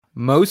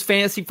Most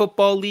fantasy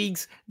football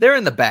leagues, they're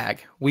in the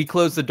bag. We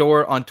close the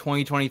door on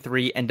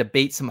 2023 and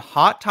debate some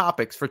hot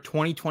topics for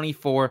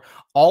 2024.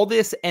 All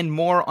this and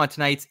more on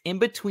tonight's In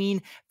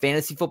Between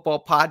Fantasy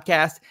Football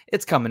podcast.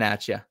 It's coming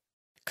at you.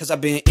 Cause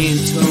I've been in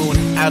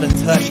tune, out of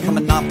touch,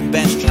 coming off the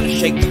bench, trying to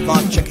shake the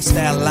funk, check your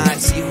stat line,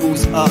 see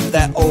who's up,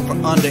 that over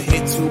under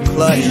hit too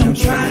clutch. And I'm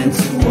trying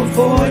to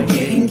avoid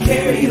getting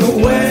carried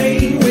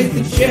away with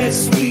the jet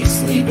sweep,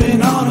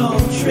 sleeping on a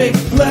trick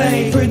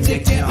play,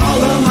 predicting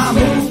all of my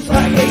moves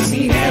like they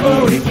seen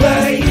every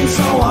play. And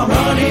so I'm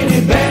running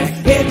it back,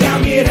 head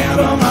down, get out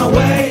of my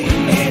way.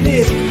 And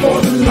it's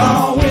for the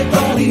law with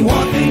only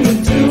one thing to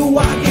do.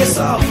 I guess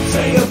I'll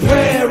say a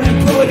prayer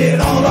and put it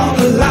all on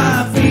the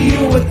line for you.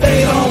 What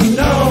they don't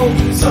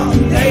know,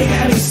 something they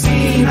haven't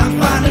seen. I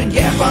find a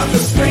gap on the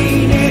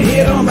screen and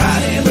hit them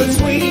right in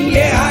between.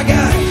 Yeah, I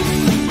got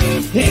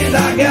it, and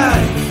I got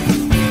it.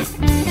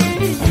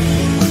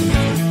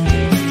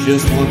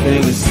 Just one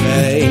thing to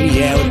say,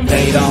 yeah, what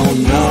they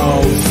don't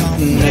know,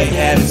 something they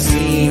haven't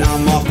seen.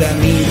 I'm off that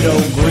mean Joe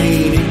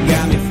Green, it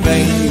got me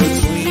fading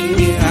between.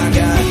 Yeah, I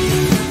got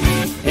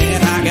it,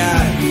 and I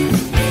got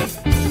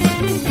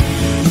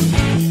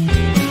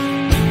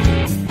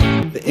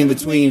it. The In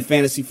Between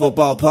Fantasy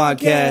Football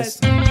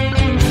Podcast.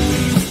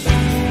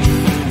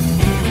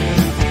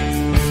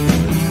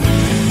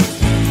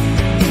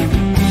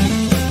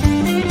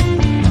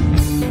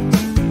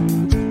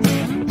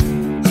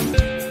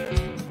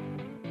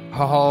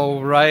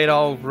 All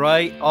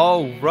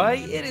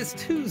right. It is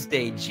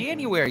Tuesday,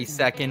 January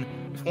 2nd,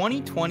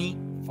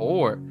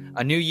 2024.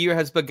 A new year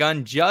has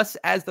begun just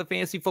as the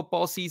fantasy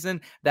football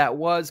season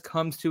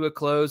comes to a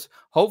close.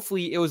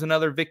 Hopefully it was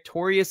another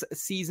victorious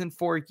season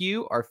for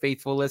you, our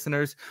faithful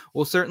listeners.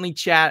 We'll certainly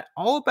chat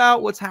all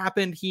about what's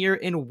happened here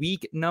in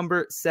week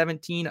number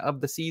 17 of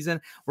the season.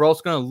 We're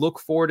also going to look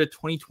forward to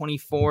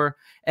 2024.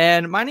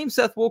 And my name's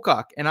Seth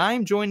Wilcock, and I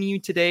am joining you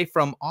today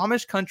from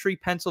Amish Country,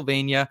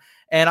 Pennsylvania.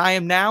 And I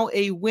am now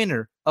a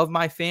winner of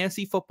my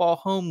fantasy football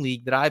home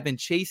league that I've been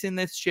chasing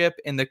this ship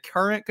in the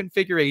current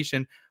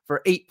configuration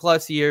for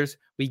 8+ years.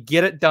 We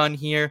get it done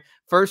here.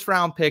 First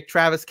round pick,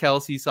 Travis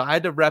Kelce. So I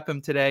had to rep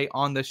him today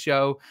on the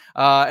show.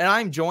 And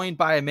I'm joined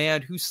by a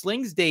man who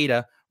slings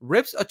data,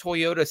 rips a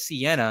Toyota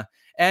Sienna,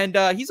 and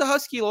he's a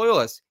Husky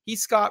loyalist.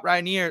 He's Scott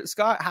Rainier.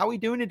 Scott, how are we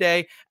doing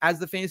today as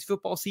the fantasy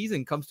football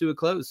season comes to a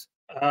close?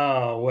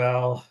 Oh,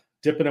 well,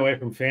 dipping away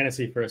from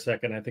fantasy for a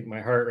second, I think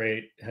my heart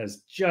rate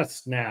has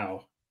just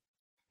now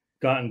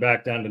gotten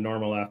back down to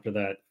normal after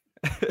that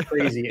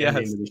crazy Yes.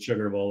 ending to the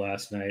Sugar Bowl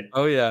last night.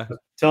 Oh, yeah. I was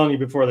telling you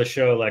before the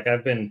show, like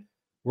I've been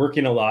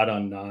working a lot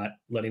on not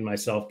letting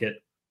myself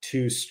get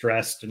too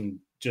stressed and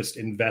just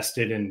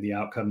invested in the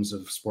outcomes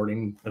of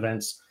sporting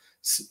events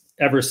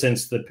ever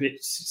since the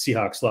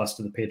Seahawks lost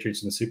to the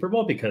Patriots in the Super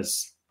Bowl,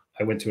 because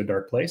I went to a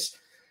dark place.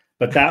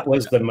 But that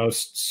was the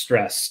most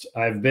stressed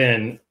I've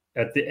been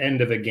at the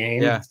end of a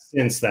game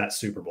since that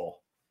Super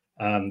Bowl,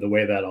 the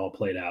way that all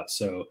played out.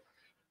 So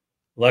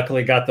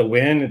luckily got the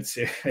win.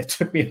 It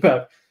took me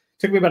about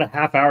a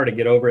half hour to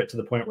get over it to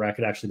the point where I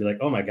could actually be like,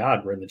 oh my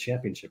God, we're in the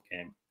championship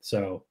game.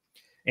 So,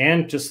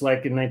 and just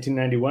like in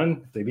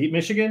 1991, if they beat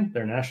Michigan,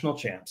 they're national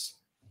champs.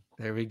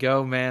 There we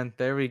go, man.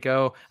 There we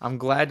go. I'm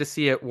glad to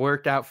see it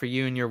worked out for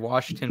you and your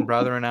Washington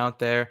brethren out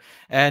there.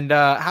 And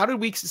how did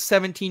week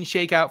 17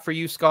 shake out for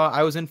you, Scott?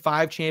 I was in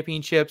 5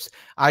 championships.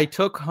 I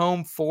took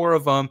home 4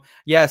 of them.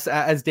 Yes,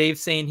 as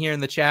Dave's saying here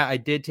in the chat, I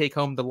did take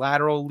home the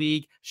lateral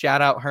league.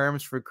 Shout out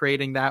Herms for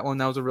creating that one.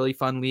 That was a really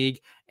fun league.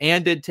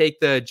 And did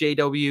take the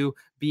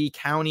JWB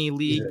County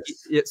League.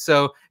 Yes.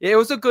 So it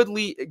was a good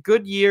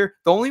year.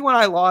 The only one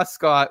I lost,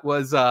 Scott,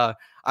 was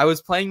I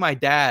was playing my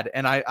dad,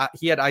 and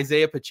he had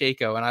Isaiah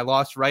Pacheco, and I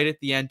lost right at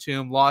the end to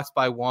him, lost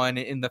by 1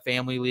 in the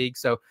family league.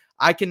 So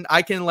I can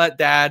let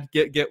dad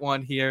get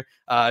one here.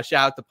 Shout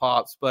out to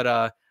Pops.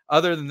 But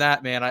other than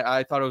that, man,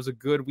 I thought it was a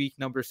good week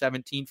number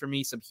 17 for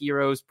me. Some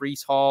heroes,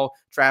 Breece Hall,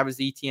 Travis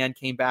Etienne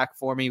came back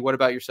for me. What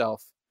about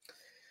yourself?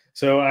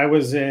 So I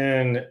was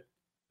in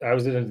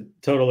a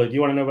total of, do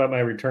you want to know about my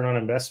return on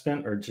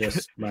investment or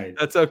just my?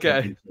 That's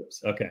okay.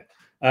 Okay.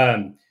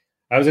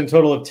 I was in a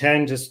total of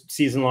 10 just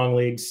season-long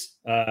leagues,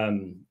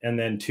 and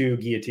then 2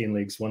 guillotine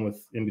leagues, one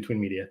with in between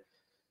media.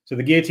 So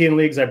the guillotine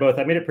leagues, I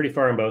made it pretty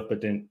far in both,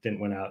 but didn't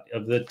win out.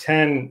 Of the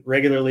 10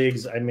 regular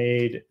leagues, I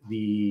made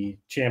the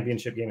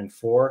championship game in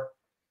 4,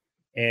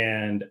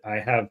 and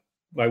I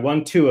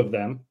won 2 of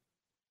them.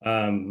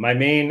 My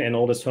main and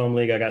oldest home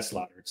league, I got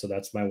slaughtered, so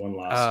that's my one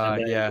loss.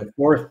 And then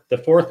the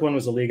fourth one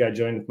was a league I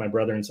joined with my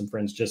brother and some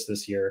friends just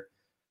this year,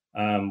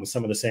 with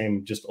some of the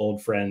same just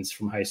old friends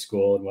from high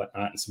school and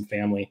whatnot, and some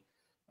family.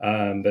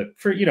 But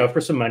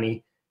for some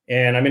money,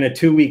 and I'm in a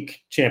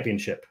 2-week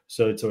championship.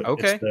 So it's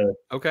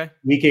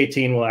week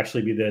 18 will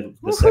actually be the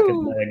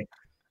second leg,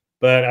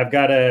 but I've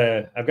got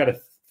a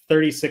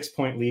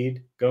 36-point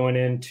lead going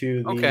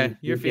into the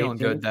you're feeling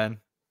 18. Good then.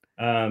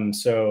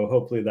 So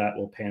hopefully that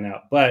will pan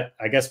out, but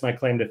I guess my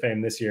claim to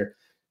fame this year.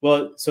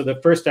 Well, so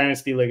the first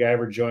dynasty league I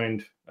ever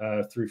joined,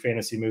 through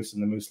Fantasy Moose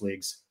and the Moose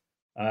leagues,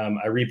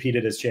 I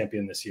repeated as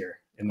champion this year.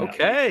 In that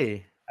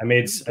league. I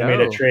made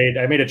a trade.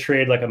 I made a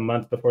trade like a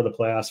month before the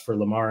playoffs for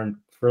Lamar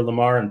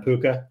and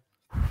Puka.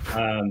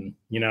 And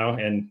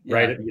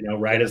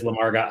right as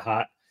Lamar got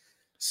hot.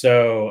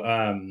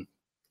 So,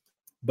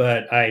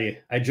 but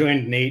I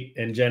joined Nate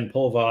and Jen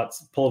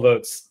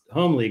Polvote's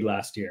home league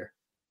last year,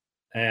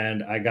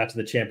 and I got to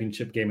the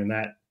championship game in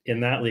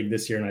that league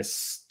this year, and I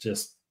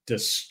just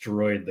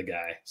destroyed the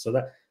guy. So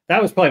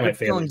that was probably my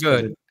favorite.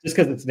 Good, just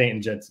because it's Nate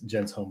and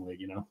Jen's home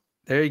league,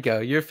 There you go.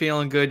 You're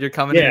feeling good. You're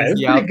coming in as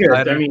the outsider.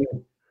 outsider. I mean,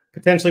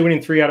 potentially winning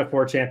 3 out of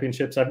 4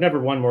 championships. I've never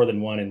won more than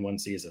 1 in one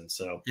season.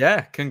 So yeah,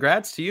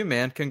 congrats to you,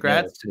 man.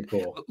 Congrats. Yeah,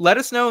 pretty cool. Let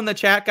us know in the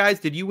chat, guys.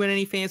 Did you win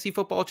any fantasy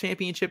football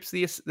championships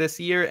this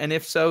year? And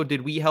if so,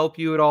 did we help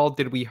you at all?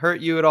 Did we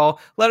hurt you at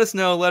all? Let us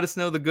know. Let us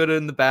know the good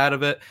and the bad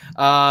of it.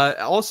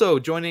 Also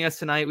joining us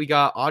tonight, we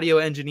got audio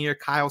engineer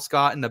Kyle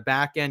Scott in the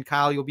back end.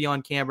 Kyle, you'll be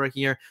on camera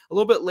here a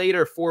little bit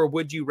later for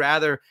Would You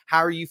Rather. How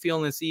are you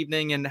feeling this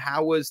evening? And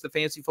how was the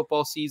fantasy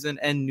football season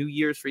and New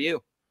Year's for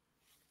you?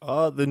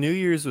 The New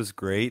Year's was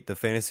great. The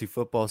fantasy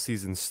football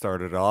season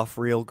started off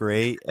real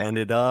great.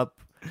 Ended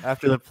up,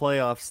 after the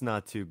playoffs,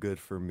 not too good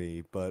for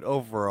me. But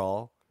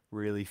overall,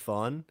 really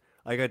fun.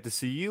 I got to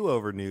see you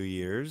over New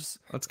Year's.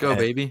 Let's go,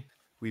 baby.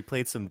 We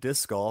played some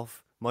disc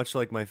golf. Much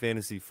like my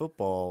fantasy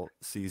football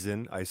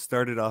season, I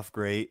started off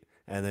great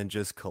and then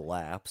just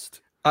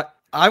collapsed.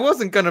 I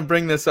wasn't going to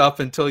bring this up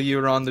until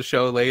you were on the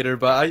show later,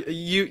 but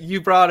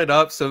you brought it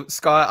up. So,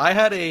 Scott, I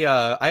had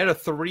a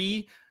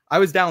 3... I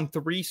was down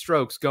 3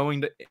 strokes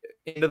going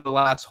into the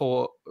last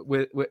hole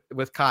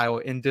with Kyle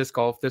in disc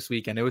golf this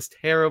weekend. It was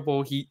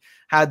terrible. He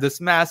had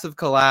this massive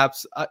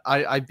collapse.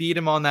 I beat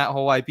him on that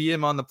hole. I beat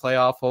him on the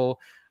playoff hole.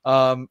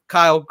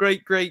 Kyle,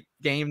 great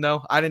game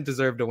though. I didn't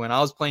deserve to win.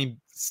 I was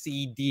playing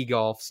CD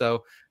golf,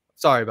 so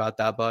sorry about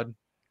that, bud.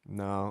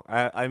 No,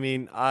 I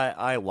mean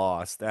I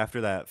lost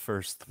after that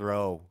first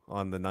throw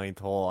on the 9th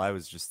hole. I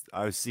was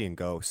seeing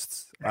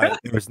ghosts.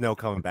 There was no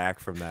coming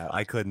back from that.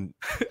 I couldn't.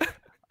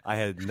 I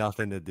had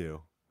nothing to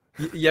do.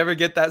 You ever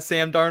get that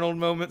Sam Darnold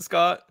moment,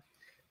 Scott?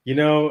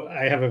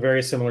 I have a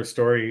very similar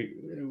story.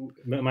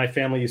 My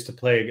family used to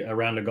play a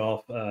round of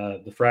golf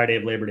the Friday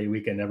of Labor Day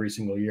weekend every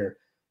single year.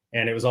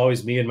 And it was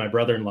always me and my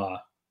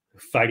brother-in-law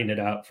fighting it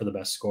out for the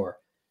best score.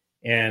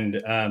 And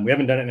we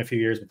haven't done it in a few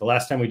years, but the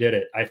last time we did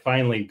it, I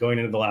finally, going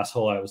into the last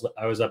hole,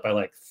 I was up by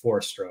like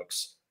 4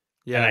 strokes.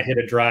 Yeah. And I hit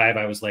a drive.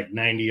 I was like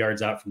 90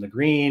 yards out from the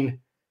green.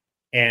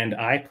 And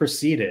I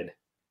proceeded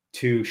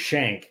to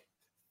shank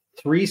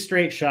 3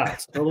 straight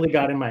shots, totally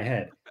got in my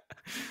head.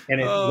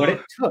 And what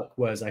it took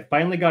was I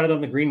finally got it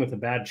on the green with a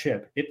bad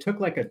chip. It took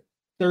like a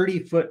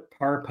 30-foot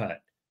par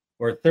putt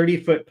or a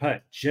 30-foot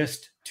putt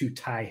just to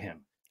tie him.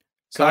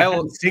 So I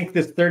had to sink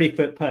this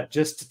 30-foot putt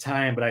just to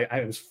tie him, but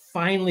I was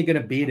finally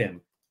going to beat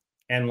him.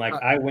 And like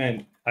I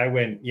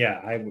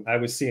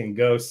was seeing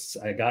ghosts.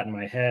 I got in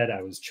my head.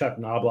 I was Chuck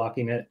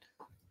Knobblocking it.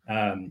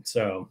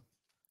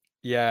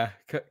 Yeah,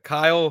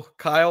 Kyle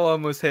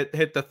almost hit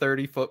the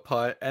 30-foot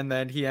putt, and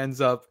then he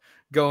ends up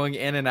going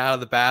in and out of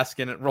the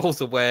basket and it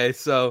rolls away.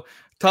 So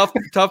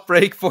tough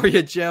break for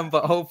you, Jim,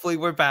 but hopefully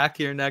we're back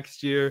here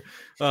next year.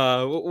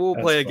 We'll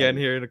play again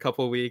here in a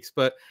couple of weeks,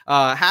 but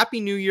happy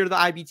New Year to the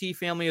IBT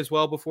family as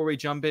well. Before we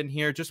jump in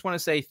here, just want to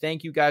say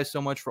thank you guys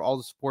so much for all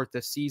the support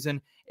this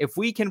season. If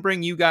we can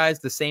bring you guys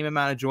the same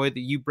amount of joy that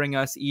you bring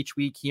us each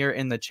week here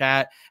in the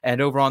chat and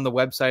over on the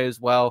website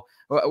as well,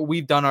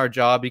 we've done our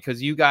job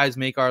because you guys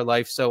make our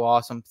life so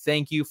awesome.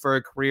 Thank you for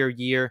a career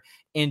year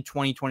in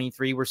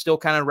 2023. We're still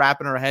kind of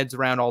wrapping our heads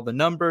around all the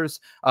numbers,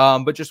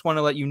 but just want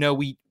to let you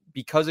know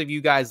because of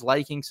you guys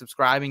liking,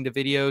 subscribing to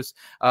videos,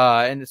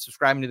 and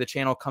subscribing to the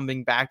channel,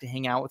 coming back to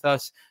hang out with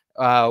us,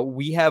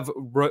 we have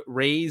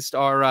raised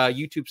our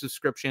YouTube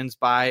subscriptions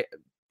by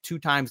 2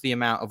 times the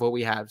amount of what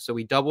we have. So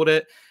we doubled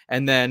it.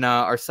 And then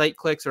our site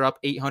clicks are up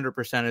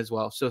 800% as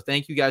well. So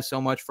thank you guys so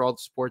much for all the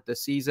support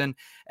this season.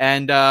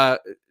 And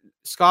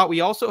Scott, we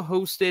also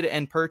hosted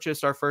and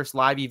purchased our first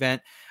live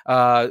event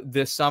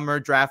this summer,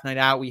 Draft Night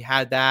Out. We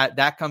had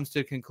that comes to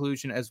a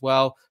conclusion as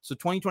well. So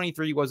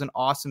 2023 was an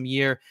awesome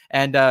year.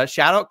 And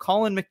shout out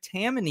Colin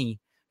McTammany,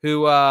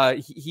 who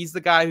he's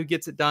the guy who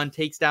gets it done,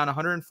 takes down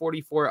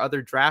 144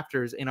 other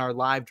drafters in our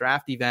live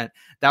draft event.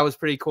 That was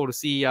pretty cool to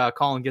see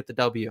Colin get the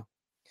W.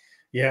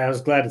 Yeah, I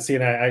was glad to see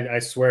it. I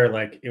swear,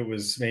 like it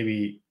was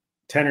maybe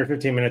 10 or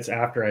 15 minutes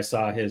after I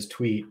saw his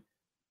tweet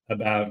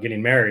about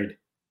getting married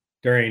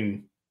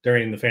during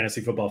the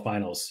fantasy football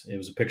finals. It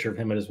was a picture of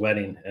him at his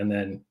wedding and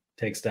then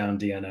takes down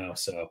DNO.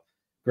 So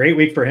great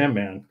week for him,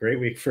 man. Great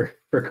week for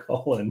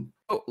Colin.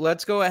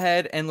 Let's go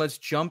ahead and let's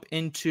jump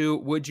into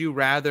Would You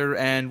Rather,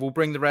 and we'll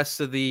bring the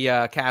rest of the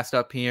cast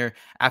up here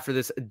after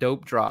this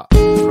dope drop.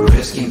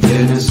 Risky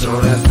business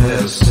or that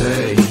fair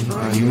say.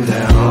 Are you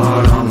that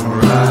hard on the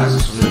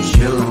rocks? We're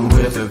chilling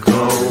with a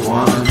cold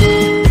one.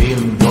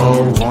 Even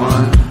bold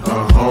one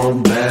or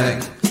hold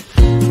back.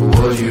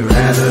 Would you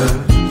rather?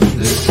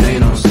 This ain't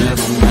no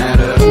simple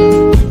matter.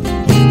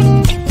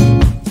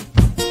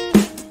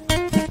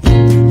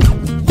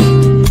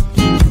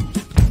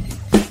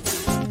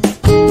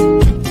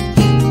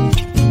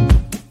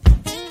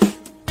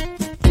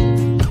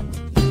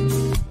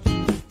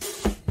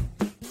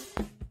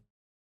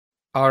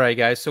 All right,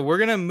 guys. So we're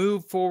going to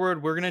move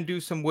forward. We're going to do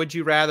some Would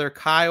You Rather.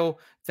 Kyle,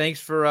 thanks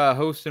for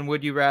hosting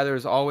Would You Rather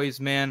as always,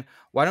 man.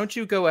 Why don't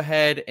you go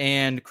ahead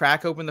and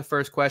crack open the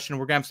first question?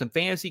 We're going to have some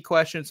fantasy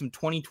questions, some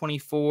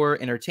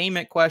 2024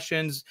 entertainment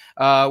questions.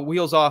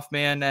 Wheels off,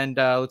 man. And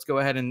let's go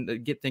ahead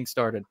and get things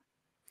started.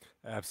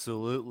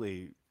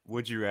 Absolutely.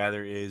 Would You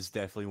Rather is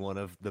definitely one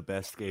of the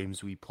best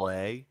games we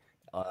play.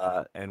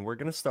 And we're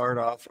going to start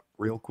off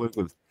real quick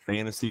with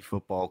fantasy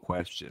football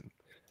question.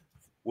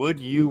 Would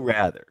you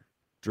rather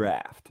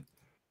draft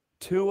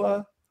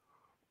Tua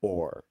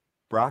or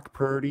Brock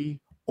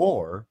Purdy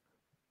or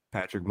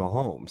Patrick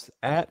Mahomes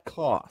at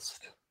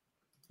cost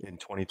in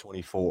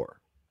 2024?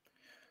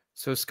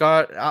 So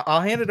Scott,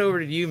 I'll hand it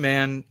over to you,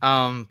 man.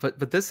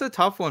 But this is a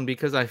tough one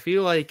because I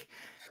feel like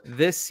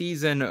this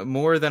season,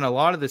 more than a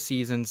lot of the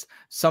seasons,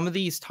 some of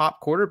these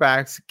top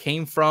quarterbacks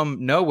came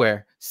from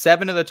nowhere.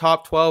 7 of the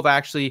top 12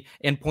 actually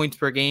in points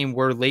per game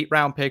were late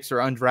round picks or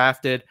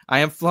undrafted. I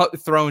am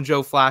throwing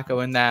Joe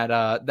Flacco in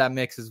that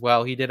mix as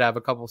well. He did have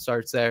a couple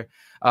starts there.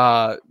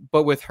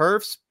 But with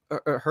Hurts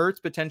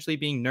potentially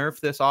being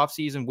nerfed this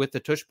offseason, with the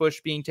tush push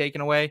being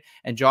taken away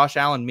and Josh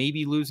Allen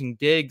maybe losing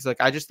Diggs,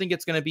 like I just think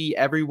it's going to be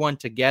everyone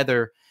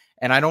together.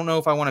 And I don't know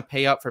if I want to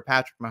pay up for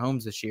Patrick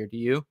Mahomes this year. Do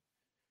you?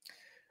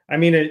 I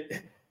mean,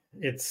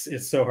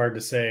 it's so hard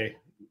to say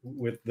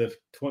with the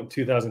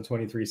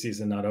 2023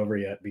 season not over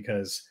yet,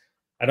 because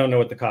I don't know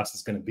what the cost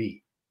is going to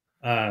be.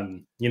 I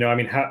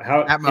mean,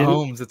 how at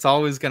Mahomes, it's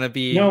always going to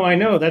be. No, I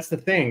know, that's the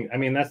thing. I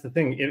mean, that's the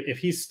thing. If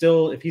he's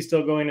still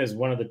going as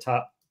one of the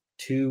top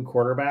 2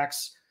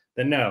 quarterbacks,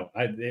 then no.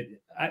 I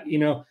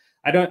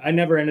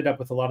never ended up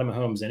with a lot of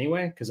Mahomes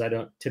anyway, because I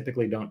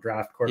typically don't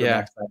draft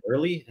quarterbacks that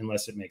early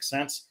unless it makes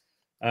sense.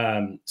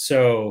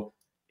 So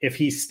if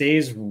he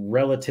stays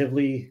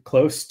relatively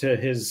close to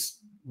his,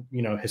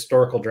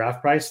 historical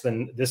draft price,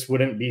 then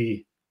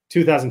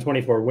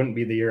 2024 wouldn't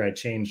be the year I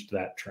changed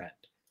that trend.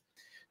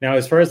 Now,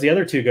 as far as the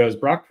other 2 goes,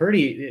 Brock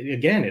Purdy,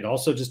 again, it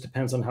also just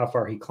depends on how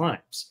far he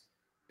climbs,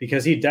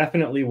 because he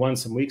definitely won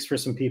some weeks for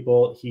some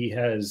people. He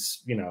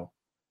has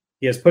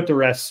put to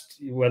rest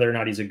whether or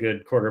not he's a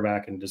good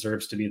quarterback and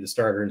deserves to be the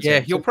starter.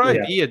 And he'll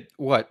probably be a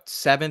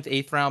 7th,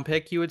 8th round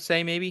pick, you would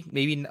say, maybe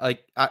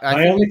like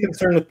my only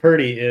concern with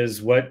Purdy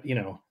is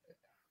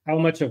how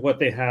much of what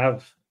they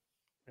have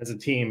as a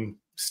team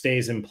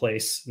stays in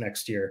place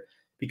next year,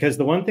 because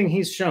the one thing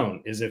he's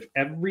shown is if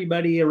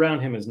everybody around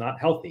him is not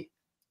healthy,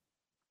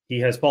 he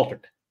has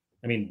faltered.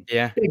 I mean,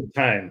 big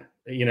time,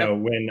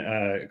 when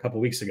a couple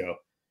of weeks ago,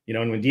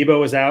 and when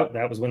Debo was out,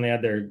 that was when they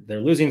had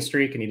their losing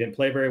streak and he didn't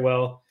play very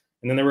well.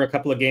 And then there were a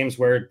couple of games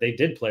where they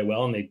did play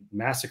well and they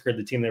massacred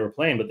the team they were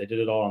playing, but they did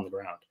it all on the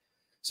ground.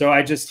 So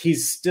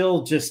he's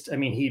still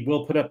he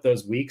will put up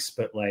those weeks,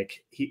 but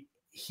like he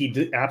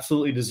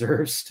absolutely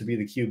deserves to be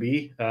the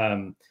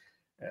QB.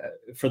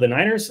 For the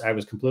Niners, I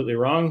was completely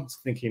wrong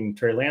thinking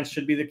Trey Lance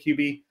should be the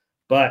QB,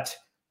 but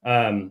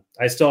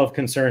I still have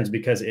concerns,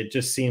 because it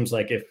just seems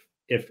like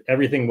if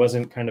everything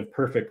wasn't kind of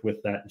perfect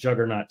with that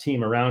juggernaut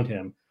team around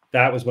him,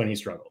 that was when he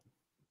struggled.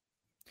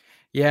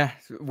 Yeah,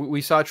 we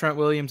saw Trent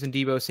Williams and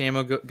Debo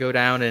Samuel go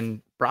down,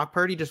 and Brock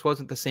Purdy just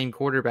wasn't the same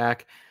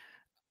quarterback.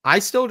 I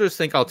still just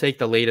think I'll take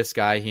the latest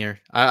guy here.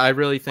 I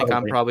really think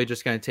I'm probably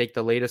just going to take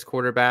the latest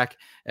quarterback.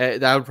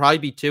 That would probably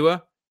be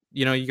Tua.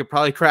 You could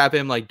probably grab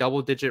him like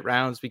double-digit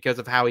rounds because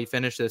of how he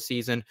finished this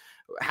season.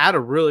 Had a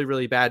really,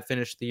 really bad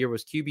finish. The year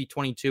was QB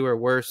 22 or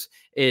worse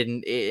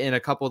in a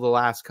couple of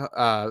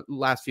the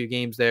last few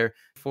games there.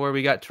 Before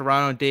we got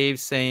Toronto Dave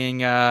saying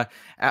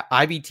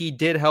IBT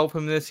did help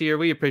him this year.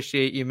 We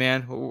appreciate you,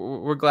 man.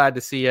 We're glad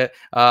to see it.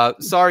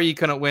 Sorry you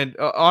couldn't win.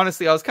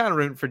 Honestly, I was kind of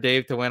rooting for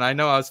Dave to win. I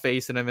know I was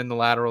facing him in the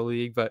lateral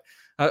league, but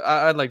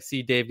I'd like to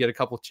see Dave get a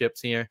couple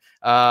chips here.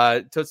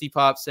 Tootsie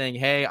Pop saying,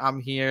 hey,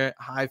 I'm here.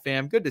 Hi,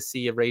 fam. Good to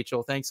see you,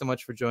 Rachel. Thanks so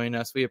much for joining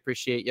us. We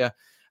appreciate you.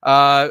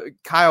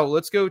 Kyle,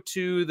 let's go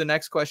to the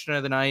next question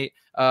of the night,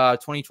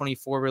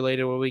 2024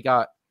 related. What we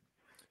got?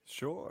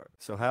 Sure.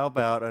 So how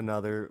about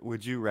another,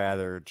 would you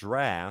rather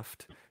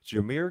draft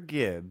Jahmyr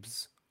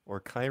Gibbs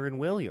or Kyron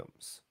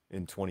Williams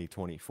in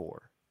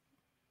 2024?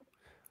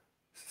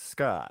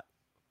 Scott,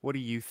 what do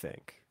you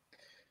think?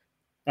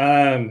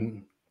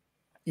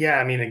 Yeah,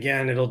 I mean,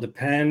 again, it'll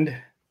depend.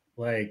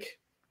 Like,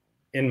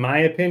 in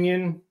my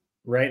opinion,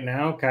 right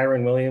now,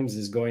 Kyron Williams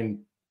is going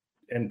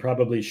and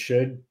probably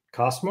should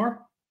cost more.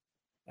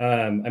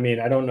 I mean,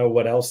 I don't know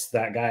what else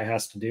that guy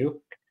has to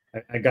do.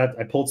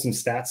 I pulled some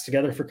stats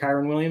together for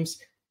Kyron Williams.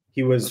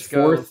 He was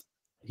fourth.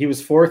 He was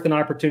fourth in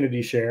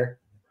opportunity share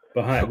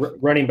behind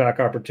running back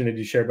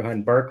opportunity share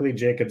behind Barkley,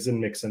 Jacobs,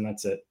 and Mixon.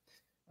 That's it.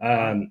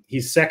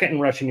 He's second in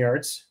rushing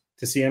yards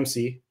to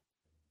CMC,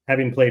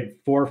 having played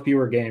 4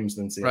 fewer games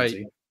than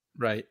CMC.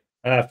 Right.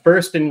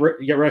 First in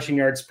rushing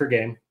yards per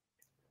game,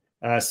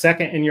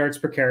 second in yards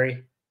per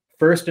carry,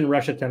 first in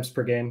rush attempts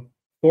per game,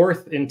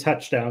 fourth in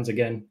touchdowns,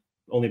 again,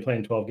 only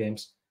playing 12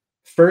 games,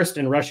 first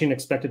in rushing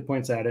expected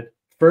points added,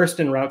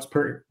 first in routes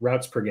per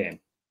game.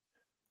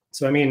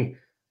 So, I mean,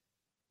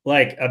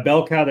 like a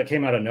bell cow that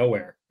came out of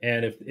nowhere.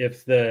 And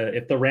if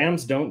the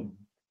Rams don't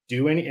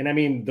do any. And I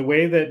mean, the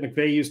way that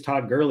McVay used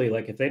Todd Gurley,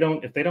 like if they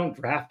don't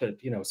draft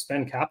a,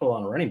 spend capital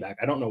on a running back,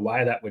 I don't know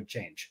why that would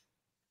change.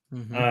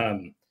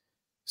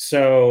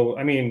 So,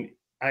 I mean,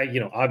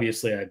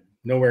 obviously I'm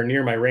nowhere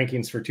near my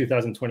rankings for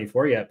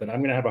 2024 yet, but I'm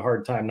going to have a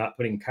hard time not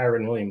putting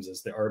Kyron Williams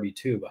as the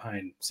RB2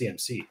 behind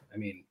CMC. I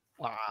mean,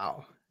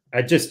 wow.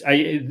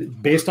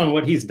 Based on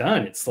what he's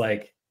done, it's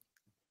like,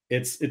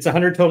 it's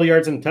 100 total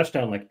yards and a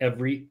touchdown, like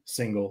every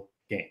single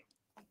game.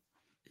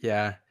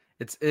 Yeah.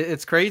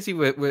 It's crazy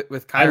with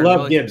Kyron. I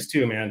love Gibbs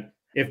too, man.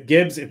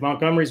 If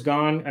Montgomery's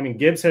gone, I mean,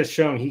 Gibbs has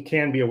shown he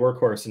can be a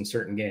workhorse in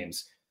certain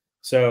games.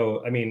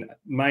 So, I mean,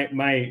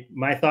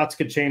 my thoughts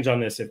could change on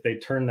this if they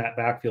turn that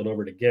backfield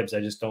over to Gibbs. I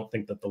just don't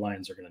think that the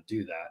Lions are going to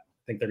do that.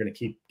 I think they're going to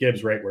keep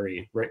Gibbs right where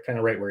he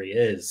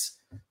is,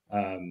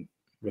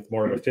 with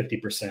more of a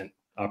 50%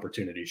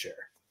 opportunity share.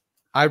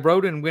 I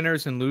wrote in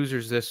winners and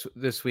losers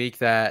this week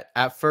that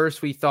at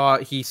first we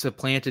thought he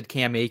supplanted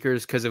Cam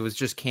Akers because it was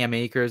just Cam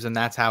Akers and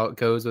that's how it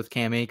goes with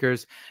Cam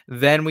Akers.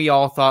 Then we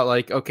all thought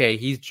like, okay,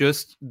 he's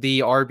just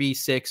the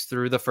RB6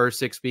 through the first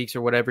 6 weeks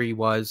or whatever he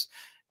was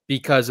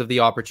because of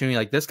the opportunity.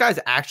 Like this guy's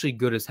actually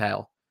good as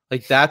hell.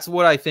 Like that's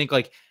what I think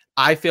like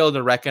I failed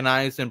to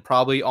recognize and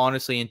probably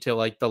honestly until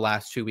like the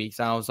last 2 weeks.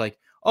 And I was like,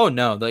 oh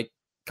no, like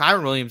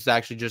Kyron Williams is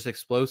actually just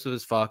explosive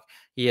as fuck.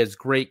 He has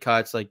great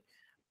cuts. Like,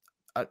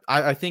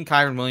 I think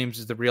Kyron Williams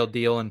is the real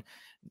deal, and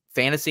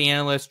fantasy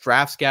analysts,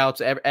 draft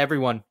scouts,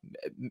 everyone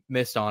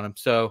missed on him.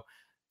 So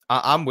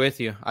I'm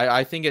with you.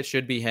 I think it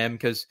should be him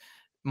because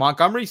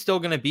Montgomery's still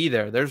going to be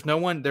there. There's no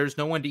one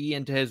to eat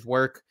into his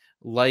work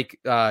like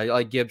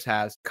Gibbs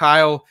has.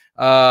 Kyle,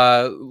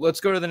 let's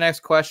go to the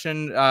next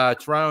question.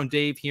 Toronto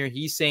Dave here.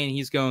 He's saying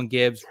he's going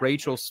Gibbs.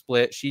 Rachel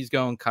split. She's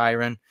going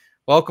Kyron.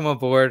 Welcome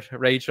aboard,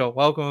 Rachel.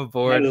 Welcome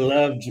aboard. I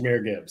love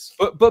Jahmyr Gibbs.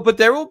 But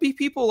there will be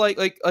people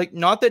like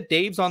not that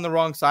Dave's on the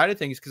wrong side of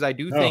things because I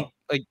do think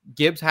like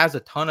Gibbs has a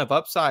ton of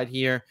upside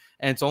here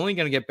and it's only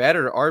going to get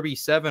better.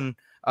 RB7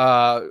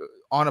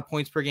 on a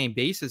points per game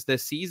basis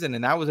this season,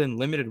 and that was in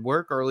limited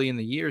work early in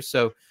the year.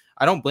 So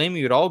I don't blame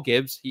you at all,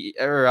 Gibbs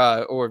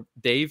or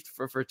Dave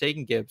for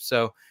taking Gibbs.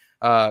 So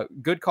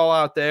good call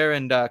out there.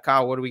 And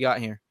Kyle, what do we got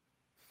here?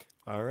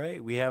 All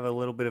right, we have a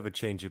little bit of a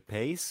change of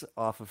pace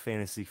off of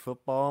fantasy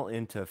football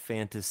into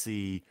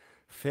fantasy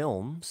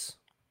films.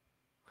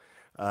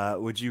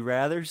 Would you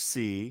rather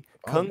see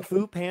Kung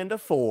Fu Panda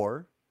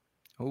 4,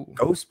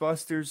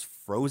 Ghostbusters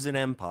Frozen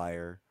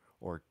Empire,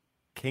 or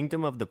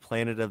Kingdom of the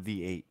Planet of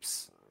the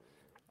Apes?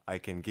 I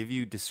can give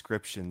you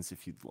descriptions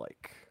if you'd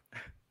like.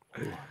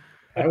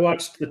 I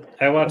watched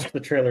the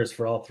trailers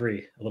for all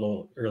three a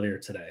little earlier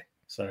today,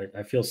 so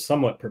I feel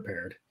somewhat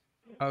prepared.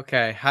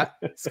 Okay,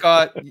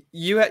 Scott,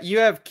 you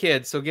have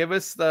kids, so give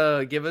us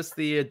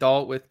the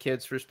adult with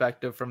kids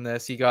perspective from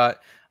this. You got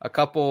a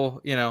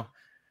couple,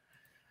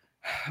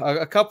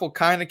 a couple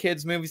kind of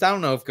kids movies. I don't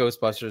know if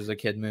Ghostbusters is a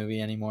kid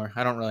movie anymore.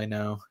 I don't really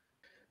know.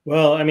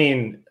 Well, I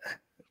mean,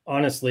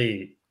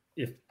 honestly,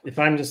 if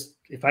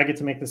I get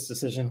to make this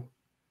decision,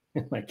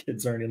 my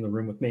kids aren't in the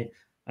room with me,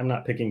 I'm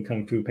not picking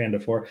Kung Fu Panda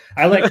 4.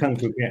 I like Kung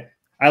Fu Panda.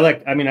 I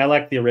like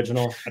the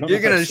original. You're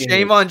gonna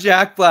shame on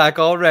Jack Black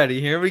already.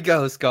 Here we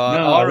go, Scott.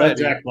 No,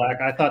 already. I love Jack Black.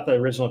 I thought the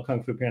original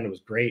Kung Fu Panda was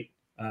great.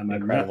 I have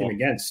nothing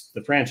against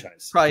the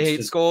franchise. Probably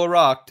hate Skull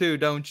Rock too,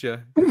 don't you?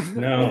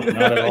 No,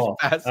 not at all.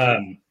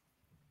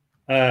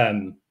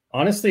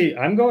 Honestly,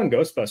 I'm going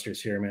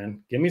Ghostbusters here,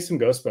 man. Give me some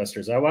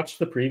Ghostbusters. I watched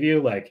the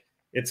preview. Like,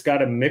 it's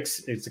got a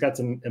mix. It's got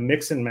a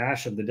mix and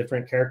mash of the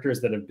different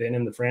characters that have been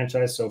in the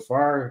franchise so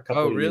far. A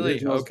couple of really?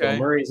 originals. Okay. Bill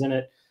Murray's in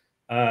it.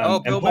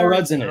 And Paul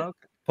Rudd's in it.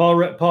 Okay.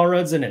 Paul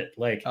Rudd's in it.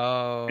 Like,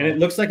 and it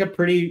looks like a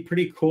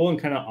pretty cool and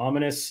kind of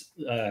ominous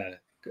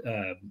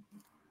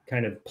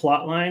kind of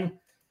plot line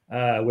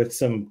with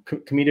some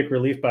comedic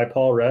relief by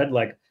Paul Rudd.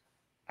 Like,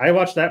 I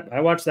watched that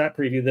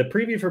preview. The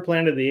preview for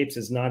Planet of the Apes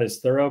is not as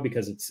thorough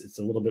because it's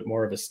a little bit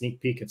more of a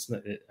sneak peek.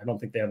 I don't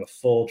think they have a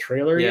full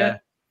trailer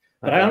yet.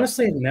 But I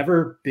honestly have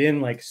never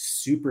been like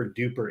super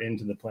duper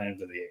into the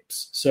Planet of the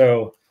Apes.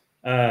 So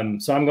I'm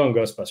going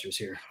Ghostbusters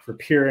here for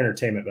pure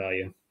entertainment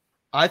value.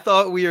 I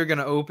thought we were going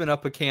to open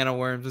up a can of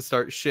worms and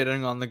start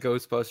shitting on the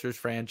Ghostbusters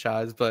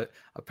franchise, but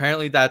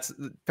apparently this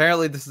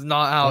is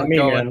not how it's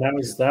going. Man,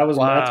 that's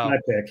my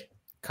pick.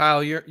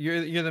 Kyle, you're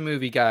the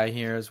movie guy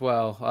here as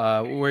well.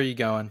 Where are you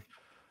going?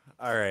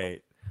 All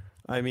right.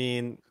 I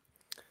mean,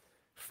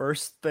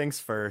 first things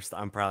first,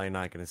 I'm probably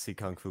not going to see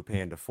Kung Fu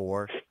Panda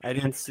 4. I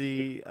didn't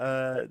see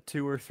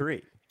 2 or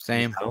 3.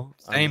 Same.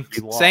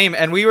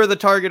 And we were the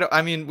target.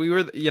 I mean, we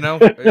were,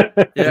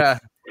 yeah.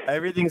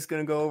 Everything's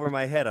going to go over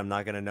my head. I'm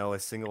not going to know a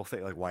single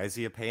thing. Like, why is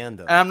he a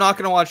panda? And I'm not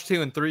going to watch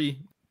 2 and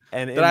 3.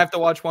 And then I have to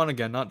watch 1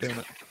 again. Not doing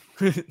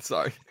it.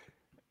 Sorry.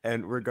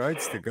 In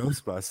regards to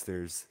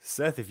Ghostbusters,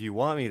 Seth, if you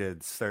want me to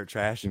start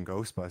trashing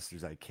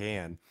Ghostbusters, I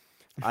can.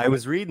 I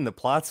was reading the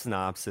plot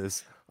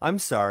synopsis. I'm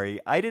sorry.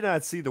 I did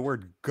not see the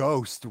word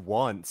ghost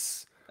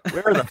once.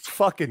 Where are the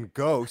fucking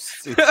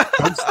ghosts? It's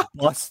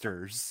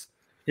Ghostbusters.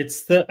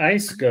 It's the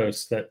ice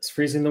ghost that's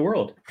freezing the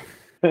world.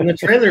 In the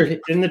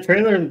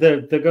trailer,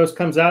 the ghost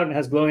comes out and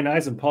has glowing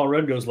eyes, and Paul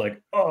Rudd goes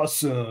like,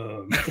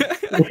 "Awesome."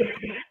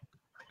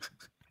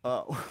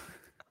 Oh,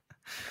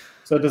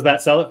 So does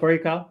that sell it for you,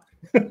 Kyle?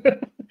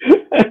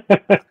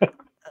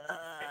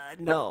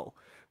 no.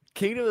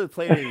 Kingdom of the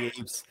Planet of the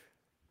Apes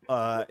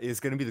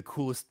is going to be the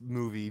coolest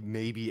movie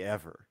maybe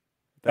ever.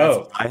 That's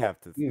what I have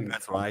to.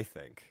 That's what I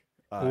think.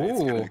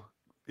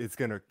 It's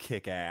gonna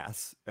kick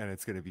ass, and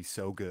it's gonna be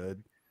so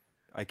good.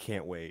 I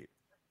can't wait.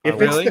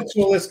 If it's the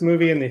coolest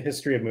movie in the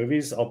history of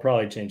movies, I'll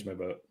probably change my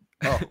vote.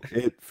 Oh,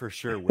 it for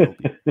sure will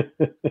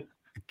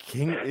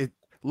be.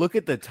 Look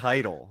at the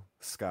title,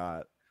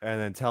 Scott, and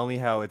then tell me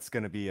how it's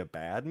going to be a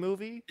bad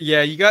movie.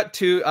 Yeah, you got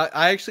two.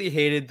 I actually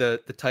hated the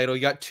title.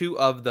 You got two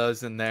of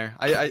those in there.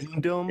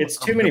 It's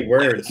too many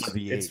words.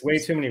 It's way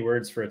too many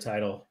words for a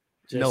title.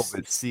 No,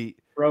 but see,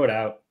 throw it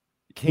out.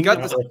 You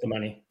got worth the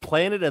money.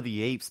 Planet of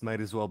the Apes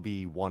might as well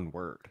be one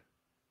word.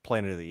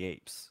 Planet of the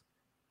Apes.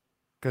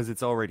 Because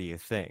it's already a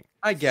thing.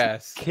 I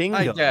guess.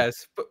 Kingdom. I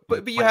guess.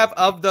 But you have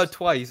of the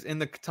twice in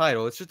the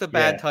title. It's just a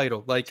bad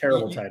title. Like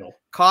terrible title.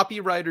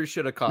 Copywriters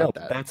should have caught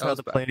that. That's how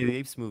the Planet of the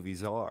Apes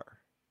movies are.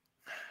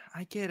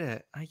 I get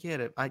it.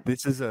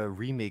 This is a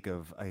remake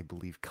of, I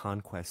believe,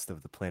 Conquest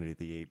of the Planet of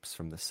the Apes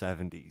from the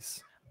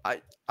 70s.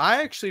 I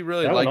actually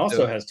really like that. One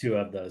also has two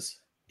of those.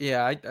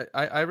 Yeah,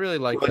 I really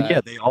like that. Yeah,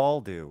 they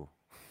all do.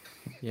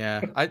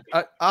 Yeah,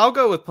 I'll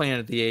go with Planet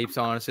of the Apes,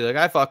 honestly. Like,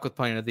 I fuck with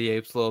Planet of the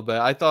Apes a little bit.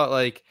 I thought,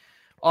 like,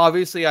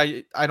 obviously,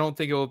 I don't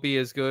think it will be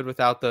as good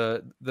without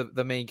the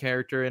main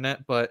character in it.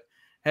 But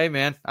hey,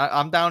 man,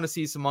 I'm down to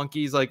see some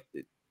monkeys. Like,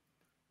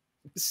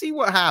 see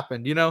what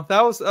happened. You know,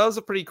 that was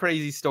a pretty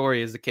crazy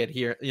story as a kid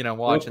here. You know,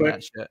 watching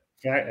that shit.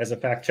 As a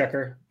fact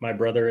checker, my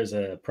brother is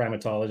a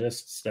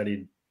primatologist,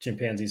 studied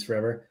chimpanzees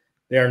forever.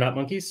 They are not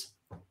monkeys;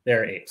 they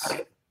are apes.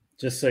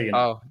 Just so you know.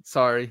 Oh,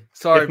 sorry.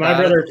 If my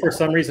brother, for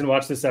some reason,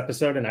 watched this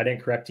episode and I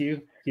didn't correct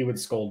you, he would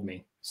scold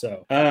me.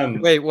 So,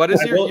 wait, what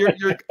does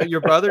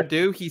your brother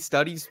do? He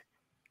studies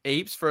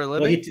apes for a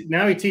living. Well,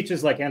 now he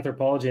teaches like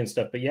anthropology and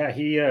stuff. But yeah,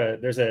 he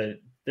there's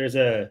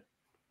a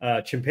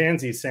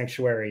chimpanzee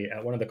sanctuary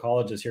at one of the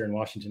colleges here in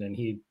Washington, and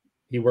he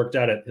worked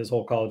out it his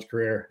whole college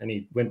career, and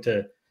he went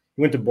to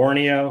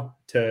Borneo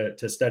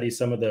to study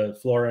some of the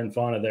flora and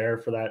fauna there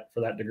for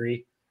that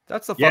degree.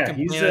 That's the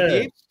fucking Planet of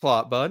the Apes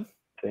plot, bud.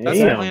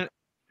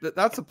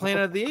 That's a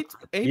Planet of the Apes.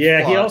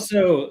 Yeah, plot. He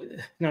also,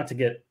 not to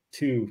get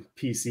too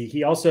PC,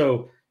 he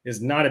also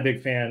is not a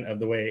big fan of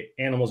the way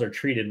animals are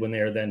treated when they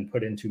are then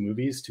put into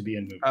movies to be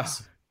in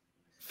movies.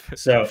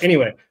 So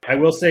anyway, I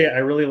will say I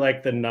really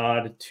like the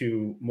nod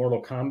to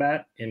Mortal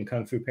Kombat in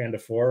Kung Fu Panda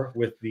 4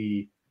 with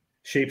the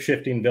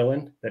shape-shifting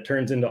villain that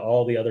turns into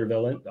all the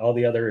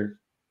other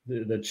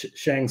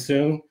Shang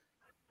Tsung.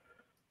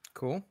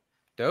 Cool.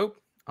 Dope.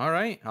 All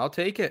right, I'll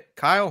take it.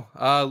 Kyle,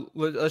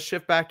 let's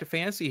shift back to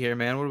fantasy here,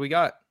 man. What do we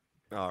got?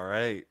 All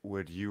right.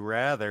 Would you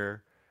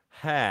rather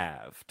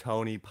have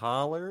Tony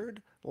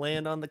Pollard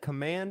land on the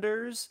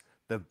Commanders,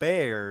 the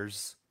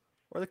Bears,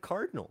 or the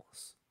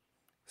Cardinals?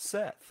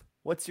 Seth,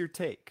 what's your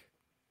take?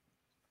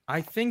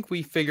 I think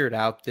we figured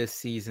out this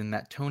season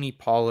that Tony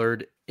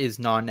Pollard is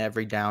not an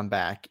every down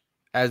back.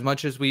 As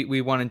much as we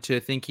wanted to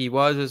think he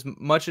was, as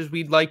much as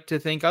we'd like to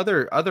think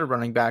other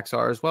running backs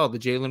are as well, the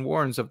Jalen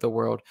Warrens of the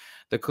world,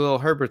 the Khalil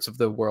Herberts of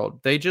the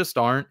world, they just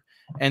aren't.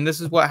 And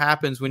this is what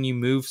happens when you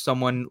move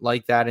someone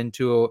like that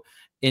into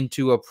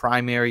a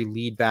primary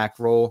lead back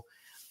role.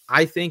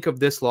 I think of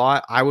this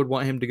lot, I would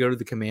want him to go to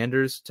the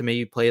Commanders to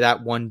maybe play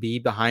that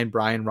 1B behind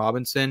Brian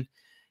Robinson.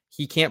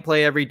 He can't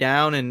play every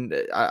down, and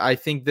I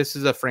think this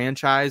is a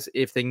franchise,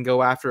 if they can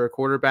go after a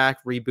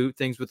quarterback, reboot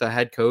things with a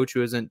head coach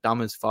who isn't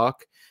dumb as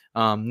fuck.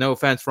 No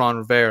offense, Ron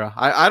Rivera.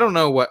 I don't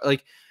know what,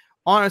 like,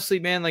 honestly,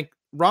 man, like,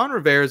 Ron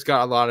Rivera's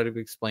got a lot of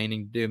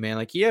explaining to do, man.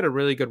 Like, he had a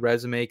really good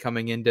resume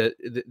coming into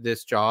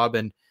this job,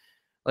 and,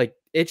 like,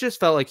 it just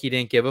felt like he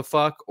didn't give a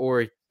fuck,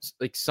 or,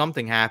 like,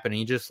 something happened.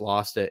 He just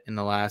lost it in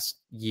the last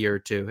year or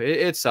two.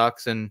 It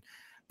sucks,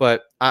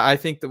 but I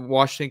think the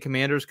Washington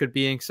Commanders could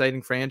be an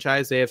exciting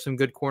franchise. They have some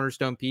good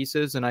cornerstone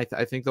pieces, and I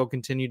think they'll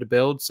continue to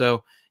build.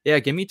 So, yeah,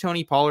 give me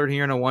Tony Pollard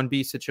here in a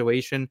 1B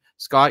situation.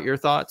 Scott, your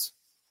thoughts?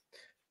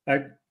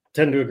 I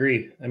tend to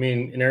agree. I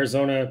mean, in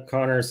Arizona,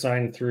 Connor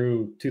signed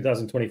through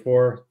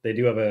 2024. They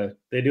do have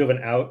an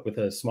out with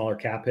a smaller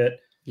cap hit.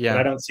 Yeah, but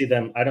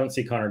I don't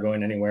see Connor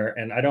going anywhere,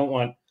 and I don't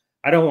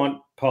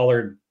want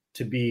Pollard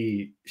to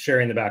be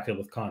sharing the backfield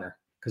with Connor,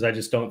 because I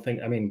just don't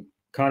think. I mean,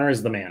 Connor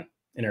is the man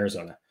in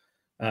Arizona.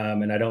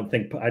 And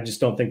I just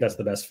don't think that's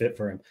the best fit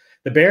for him.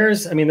 The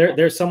Bears, I mean,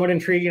 they're somewhat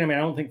intriguing. I mean,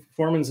 I don't think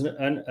Foreman's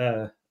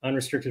an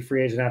unrestricted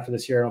free agent after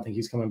this year. I don't think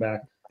he's coming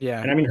back.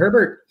 Yeah. And I mean,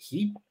 Herbert,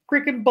 he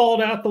freaking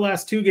balled out the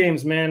last two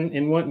games, man.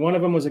 And one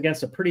of them was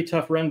against a pretty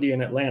tough run D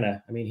in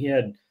Atlanta. I mean, he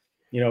had,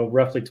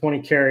 roughly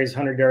 20 carries,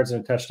 100 yards,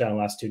 and a touchdown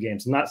last two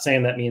games. I'm not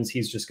saying that means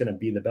he's just going to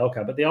be the bell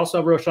cow, but they also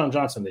have Roschon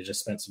Johnson. They just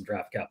spent some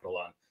draft capital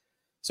on.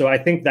 So I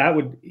think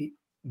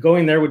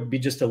going there would be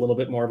just a little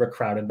bit more of a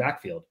crowded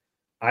backfield.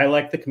 I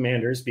like the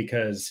Commanders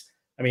because,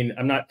 I mean,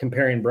 I'm not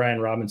comparing Brian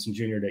Robinson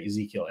Jr. to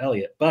Ezekiel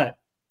Elliott, but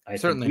I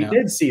Certainly think we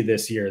not. did see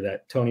this year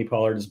that Tony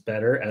Pollard is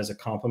better as a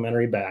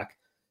complementary back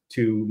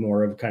to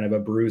more of kind of a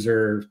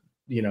bruiser,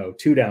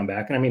 two down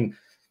back. And I mean,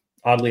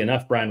 oddly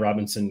enough, Brian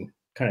Robinson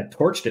kind of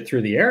torched it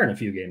through the air in a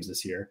few games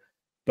this year,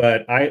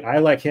 but I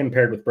like him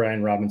paired with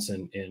Brian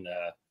Robinson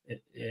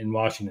in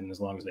Washington as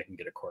long as they can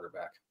get a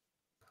quarterback.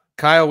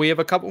 Kyle, we have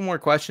a couple more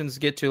questions to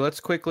get to. Let's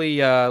quickly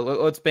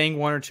let's bang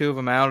one or two of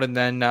them out, and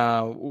then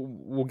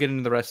we'll get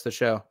into the rest of the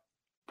show.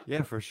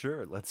 Yeah, for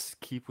sure. Let's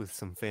keep with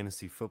some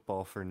fantasy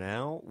football for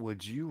now.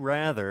 Would you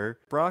rather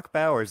Brock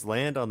Bowers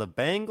land on the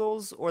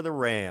Bengals or the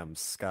Rams,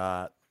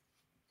 Scott?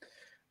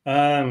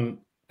 I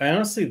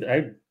honestly,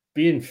 I'd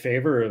be in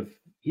favor of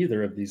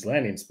either of these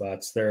landing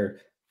spots. They're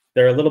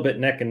a little bit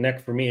neck and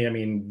neck for me. I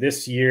mean,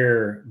 this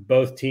year,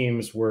 both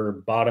teams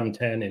were bottom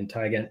 10 in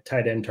tight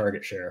end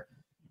target share.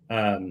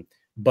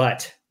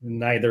 But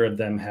neither of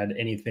them had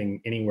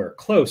anything anywhere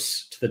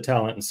close to the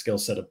talent and skill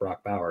set of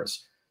Brock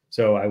Bowers.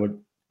 So I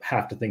would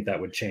have to think that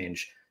would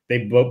change.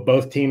 They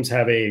both teams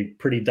have a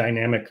pretty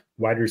dynamic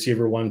wide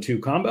receiver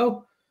 1-2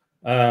 combo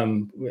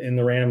in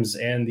the Rams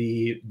and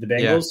the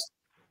Bengals.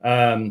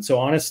 Yeah. So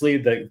honestly,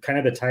 the kind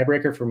of the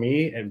tiebreaker for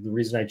me, and the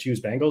reason I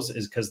choose Bengals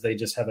is because they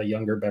just have a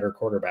younger, better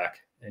quarterback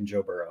in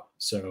Joe Burrow.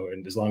 So,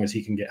 and as long as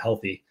he can get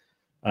healthy,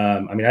 I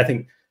mean, I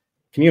think,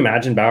 can you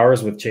imagine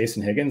Bowers with Chase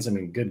and Higgins? I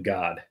mean, good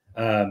God.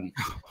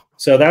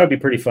 So that would be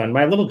pretty fun.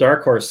 My little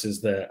dark horse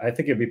is I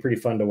think it'd be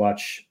pretty fun to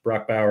watch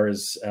Brock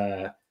Bowers,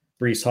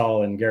 Breece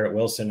Hall and Garrett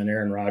Wilson and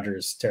Aaron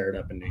Rodgers tear it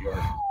up in New York.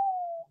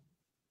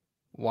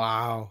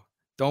 Wow.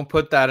 Don't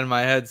put that in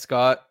my head,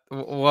 Scott.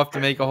 We'll have to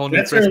make a whole new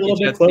Jets are a little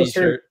bit closer.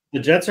 T-shirt. The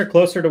Jets are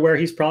closer to where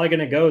he's probably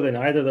going to go than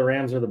either the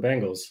Rams or the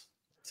Bengals.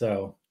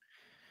 So,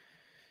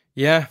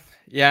 yeah.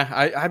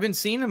 I've been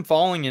seeing him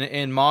falling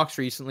in mocks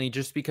recently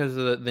just because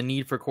of the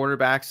need for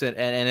quarterbacks and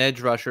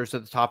edge rushers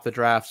at the top of the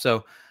draft.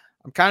 So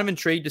I'm kind of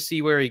intrigued to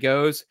see where he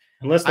goes.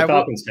 Unless the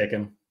Falcons take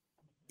him.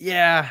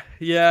 Yeah.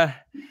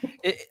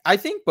 I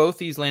think both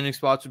these landing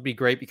spots would be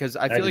great because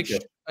I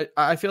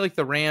feel like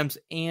the Rams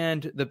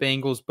and the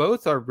Bengals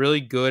both are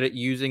really good at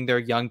using their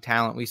young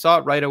talent. We saw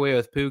it right away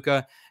with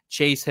Puka.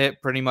 Chase hit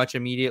pretty much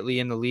immediately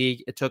in the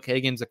league. It took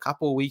Higgins a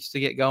couple of weeks to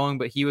get going,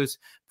 but he was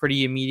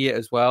pretty immediate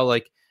as well.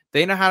 Like,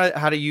 they know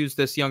how to use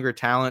this younger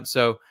talent.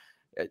 So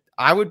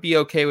I would be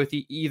okay with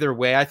either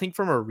way. I think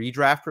from a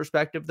redraft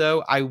perspective,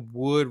 though, I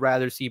would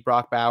rather see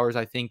Brock Bowers,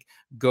 I think,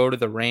 go to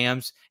the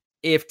Rams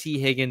if T.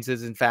 Higgins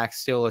is, in fact,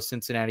 still a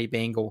Cincinnati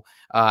Bengal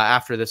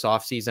after this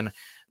offseason.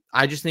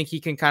 I just think he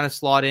can kind of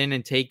slot in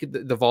and take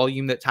the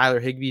volume that Tyler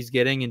Higbee's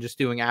getting and just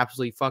doing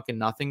absolutely fucking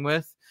nothing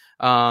with.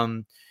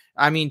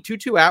 I mean,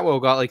 Tutu Atwell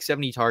got like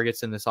 70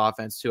 targets in this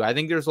offense, too. I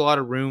think there's a lot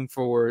of room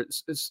for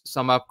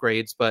some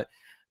upgrades, but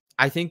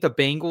I think the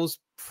Bengals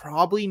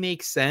probably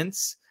make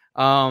sense.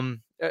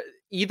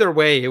 Either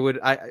way, would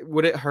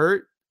it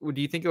hurt?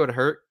 Do you think it would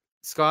hurt,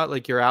 Scott,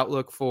 like your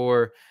outlook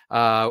for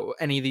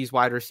any of these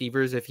wide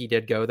receivers if he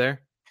did go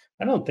there?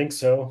 I don't think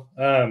so.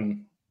 I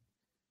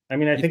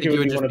mean, I think it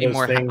would be one of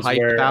those things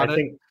where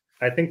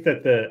I think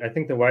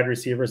the wide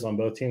receivers on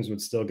both teams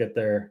would still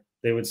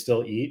they would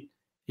still eat.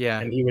 Yeah.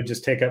 And he would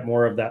just take up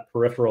more of that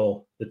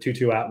peripheral, the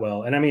Tutu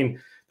Atwell. And I mean,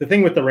 the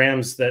thing with the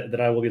Rams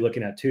that I will be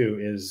looking at too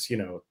is,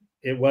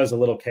 it was a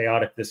little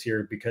chaotic this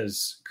year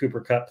because Cooper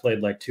Kupp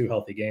played like 2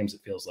 healthy games,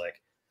 it feels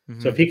like. Mm-hmm.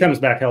 So if he comes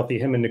back healthy,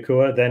 him and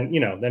Nakua, then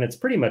it's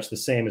pretty much the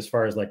same as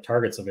far as like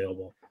targets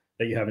available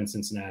that you have in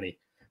Cincinnati.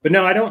 But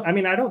no, I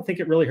don't think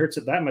it really hurts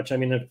it that much. I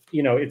mean, if,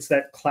 it's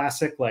that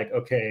classic, like,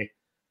 okay,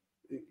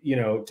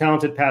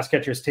 talented pass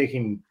catchers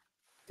taking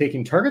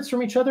targets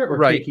from each other or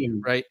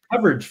taking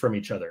coverage from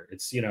each other.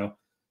 It's,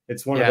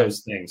 it's one of those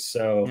things.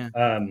 So,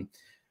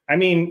 I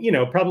mean,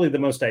 probably the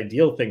most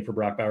ideal thing for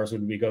Brock Bowers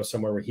would be go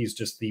somewhere where he's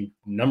just the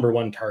number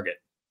one target,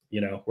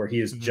 where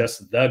he is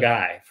just the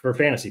guy for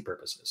fantasy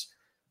purposes.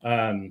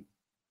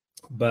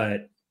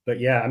 But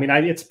yeah, I mean,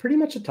 it's pretty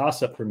much a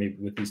toss up for me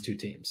with these two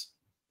teams.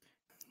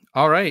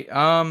 All right.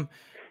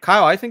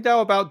 Kyle, I think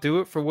that'll about do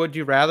it for Would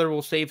You Rather.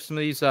 We'll save some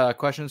of these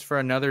questions for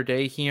another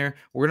day here.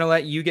 We're going to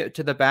let you get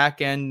to the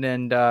back end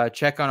and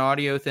check on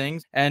audio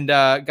things. And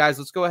guys,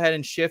 let's go ahead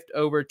and shift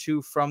over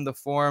to From the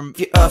Forum.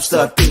 Get up,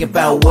 start thinking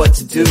about what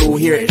to do.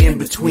 Here in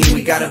between,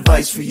 we got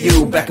advice for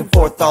you. Back and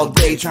forth all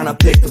day, trying to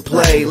pick the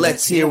play.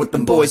 Let's hear what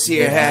them boys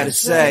here had to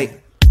say.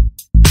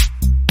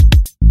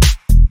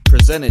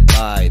 Presented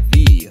by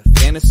the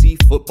Fantasy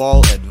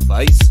Football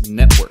Advice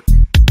Network.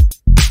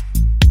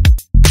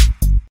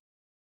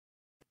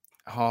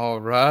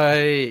 All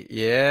right.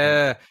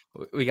 Yeah.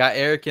 We got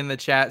Eric in the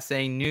chat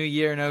saying New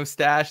Year, no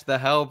stash. The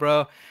hell,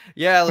 bro.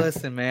 Yeah,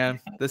 listen, man.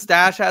 The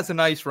stash has a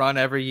nice run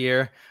every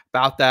year.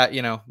 About that,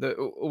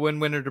 when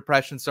winter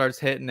depression starts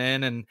hitting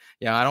in and,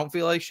 I don't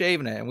feel like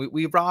shaving it. And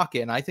we rock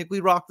it. And I think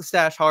we rock the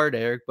stash hard,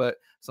 Eric, but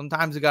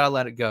sometimes you got to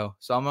let it go.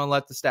 So I'm going to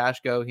let the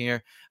stash go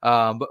here,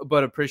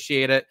 but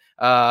appreciate it.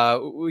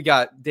 We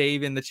got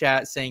Dave in the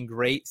chat saying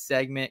great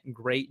segment,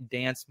 great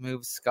dance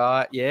moves,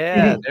 Scott.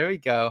 Yeah, there we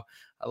go.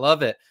 I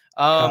love it.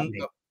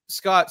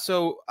 Scott,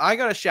 so I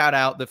got to shout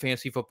out the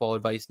Fantasy Football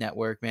Advice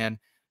Network, man.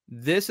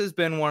 This has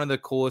been one of the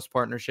coolest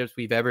partnerships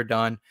we've ever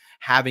done,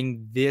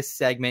 having this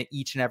segment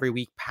each and every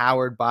week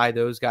powered by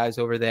those guys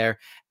over there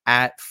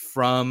at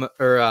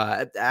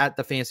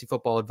the Fantasy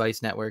Football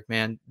Advice Network.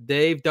 Man,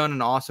 they've done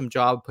an awesome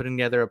job putting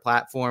together a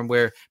platform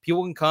where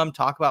people can come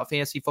talk about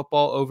fantasy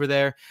football over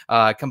there.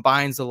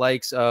 Combines the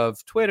likes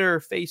of Twitter,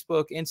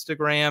 Facebook,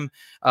 Instagram.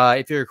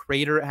 If you're a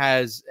creator, it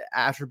has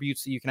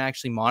attributes that you can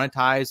actually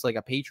monetize, like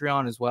a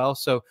Patreon as well.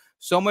 So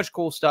much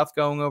cool stuff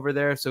going over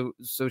there. So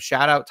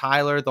shout out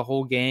Tyler, the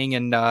whole gang,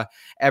 and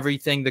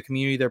everything, the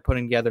community they're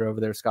putting together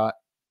over there, Scott.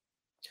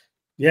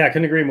 Yeah, I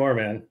couldn't agree more,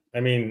 man. I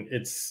mean,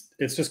 it's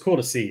just cool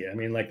to see. I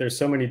mean, like, there's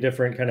so many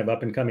different kind of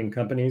up and coming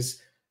companies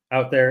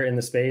out there in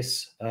the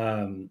space,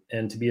 and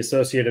to be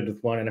associated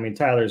with one. And I mean,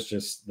 Tyler's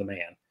just the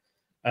man.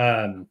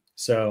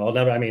 So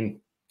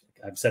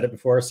I've said it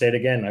before, say it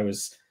again. I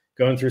was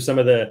going through some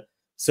of the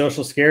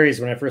social scaries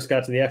when I first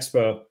got to the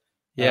expo.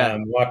 Yeah.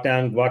 Walked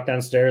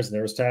downstairs and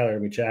there was Tyler.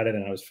 We chatted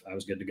and I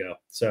was good to go.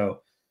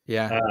 So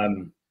yeah,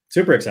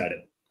 super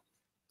excited.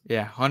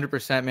 Yeah,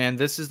 100%, man.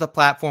 This is the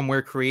platform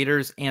where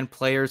creators and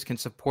players can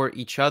support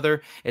each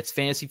other. It's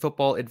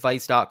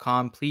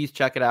fantasyfootballadvice.com. Please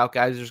check it out,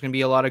 guys. There's going to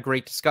be a lot of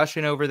great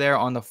discussion over there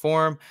on the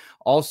forum.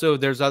 Also,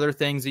 there's other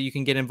things that you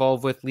can get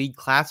involved with, league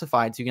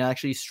classifieds. You can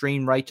actually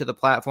stream right to the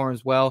platform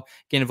as well,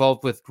 get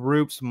involved with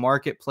groups,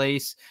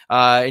 marketplace,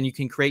 and you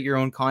can create your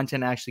own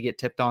content and actually get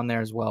tipped on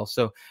there as well.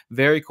 So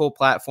very cool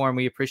platform.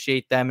 We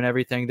appreciate them and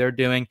everything they're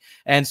doing.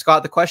 And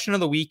Scott, the question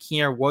of the week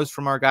here was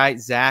from our guy,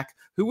 Zach.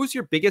 Who was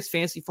your biggest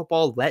fantasy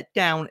football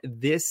letdown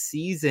this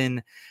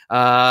season?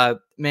 Man,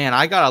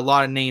 I got a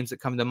lot of names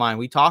that come to mind.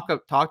 We talked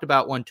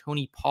about one,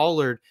 Tony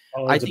Pollard.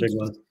 Pollard's a big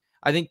one.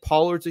 I think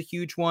Pollard's a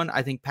huge one.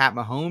 I think Pat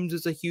Mahomes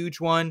is a huge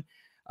one.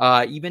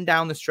 Even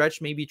down the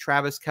stretch, maybe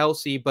Travis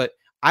Kelce. But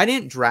I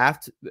didn't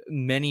draft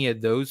many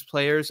of those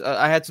players.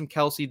 I had some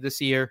Kelce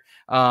this year.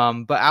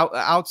 But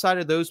outside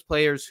of those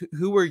players,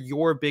 who were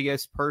your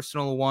biggest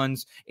personal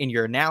ones in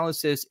your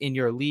analysis, in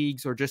your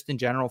leagues, or just in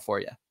general for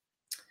you?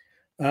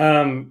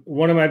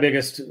 One of my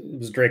biggest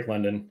was Drake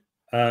London.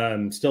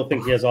 Still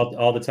think he has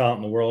all the talent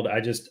in the world. I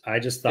just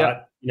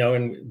thought,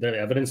 and the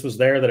evidence was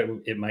there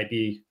that it might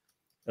be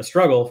a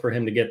struggle for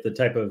him to get the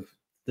type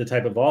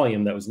of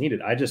volume that was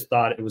needed. I just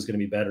thought it was going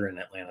to be better in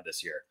Atlanta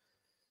this year.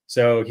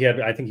 So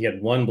I think he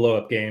had one blow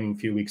up game a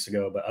few weeks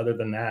ago, but other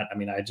than that, I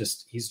mean,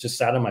 he's just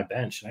sat on my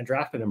bench and I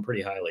drafted him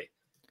pretty highly.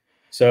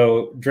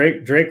 So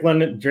Drake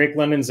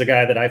London's a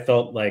guy that I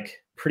felt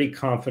like pretty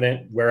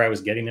confident where I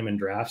was getting him in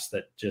drafts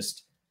that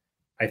just,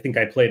 I think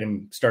I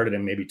started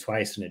him maybe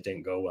twice and it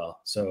didn't go well.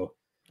 So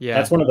yeah,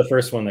 that's one of the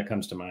first one that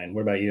comes to mind.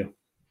 What about you?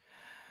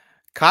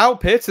 Kyle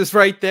Pitts is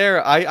right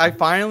there. I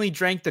finally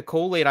drank the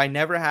Kool-Aid. I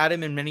never had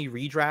him in many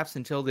redrafts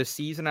until this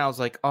season. I was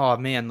like, oh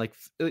man, like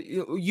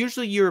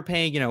usually you were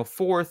paying,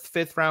 4th,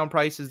 5th round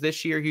prices.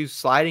 This year he was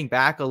sliding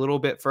back a little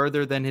bit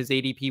further than his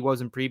ADP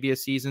was in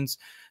previous seasons.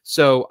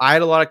 So I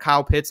had a lot of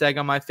Kyle Pitts egg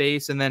on my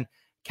face. And then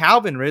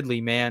Calvin Ridley,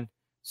 man,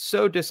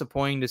 so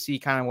disappointing to see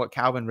kind of what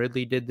Calvin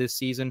Ridley did this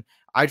season.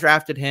 I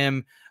drafted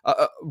him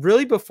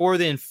really before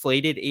the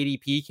inflated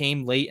ADP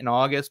came late in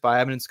August by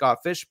Evan and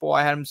Scott Fishbowl.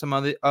 I had him some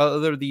other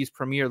of these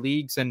premier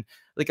leagues and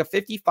like a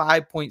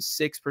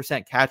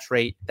 55.6% catch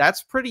rate.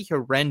 That's pretty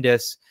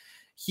horrendous.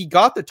 He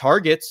got the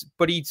targets,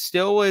 but he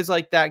still is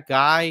like that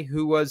guy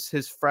who was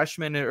his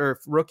freshman or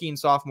rookie and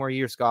sophomore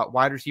year, Scott,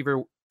 wide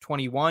receiver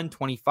 21,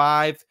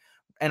 25.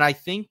 And I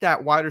think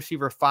that wide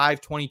receiver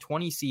 5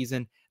 2020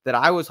 season that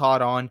I was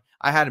hot on,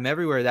 I had him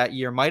everywhere that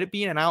year. Might have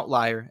been an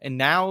outlier. And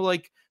now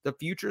like the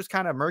future is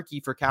kind of murky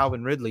for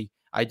Calvin Ridley.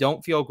 I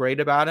don't feel great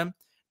about him.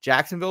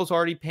 Jacksonville's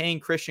already paying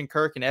Christian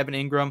Kirk and Evan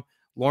Ingram.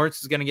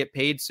 Lawrence is going to get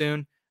paid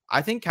soon.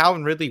 I think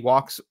Calvin Ridley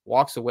walks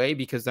away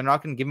because they're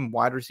not going to give him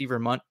wide receiver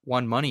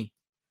one money.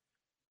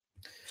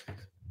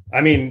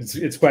 I mean,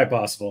 it's quite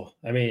possible.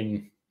 I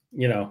mean,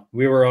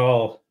 we were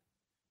all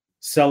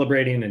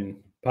celebrating and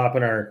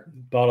popping our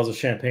bottles of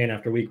champagne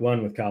after week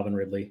 1 with Calvin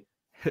Ridley,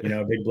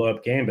 big blow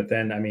up game. But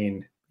then, I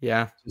mean,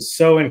 yeah,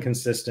 so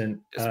inconsistent.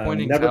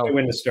 Never knew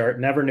when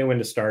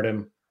to start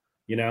him.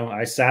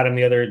 I sat him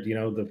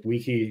the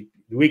week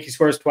he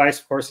scores twice.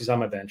 Of course, he's on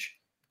my bench.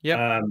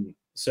 Yeah.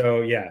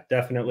 So yeah,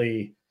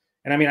 definitely.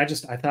 And I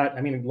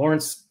mean,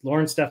 Lawrence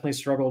definitely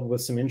struggled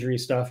with some injury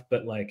stuff,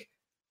 but like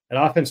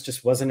that offense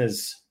just wasn't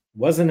as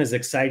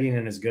exciting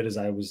and as good as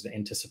I was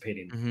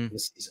anticipating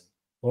this season.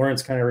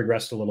 Lawrence kind of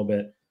regressed a little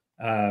bit.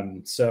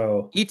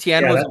 So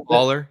ETN was a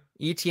baller.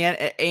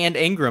 ETN and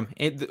Ingram,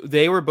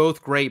 they were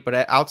both great,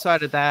 but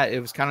outside of that, it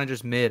was kind of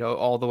just mid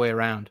all the way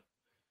around.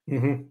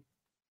 Mm-hmm.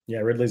 Yeah,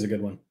 Ridley's a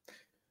good one.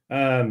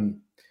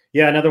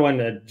 Yeah, another one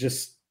that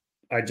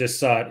I just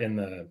saw it in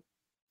the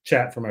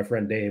chat from my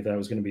friend Dave that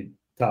was going to be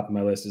top of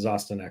my list is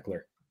Austin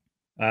Eckler.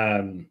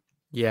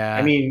 Yeah,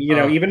 I mean,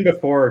 even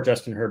before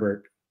Justin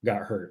Herbert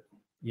got hurt,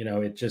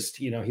 it just,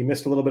 he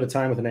missed a little bit of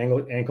time with an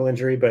ankle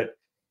injury, but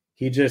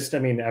he just,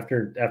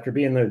 after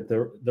being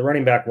the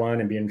running back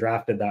 1 and being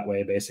drafted that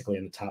way, basically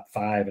in the top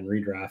 5 in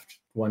redraft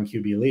 1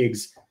 QB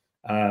leagues,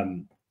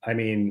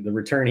 the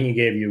return he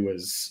gave you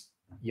was,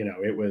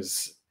 it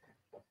was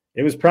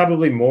it was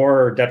probably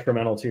more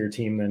detrimental to your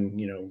team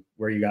than,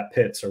 where you got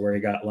Pitts or where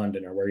you got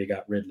London or where you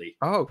got Ridley.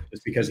 Oh,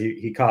 just because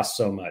he costs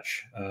so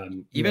much.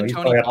 Even he's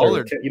Tony probably up there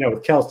Pollard,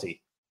 with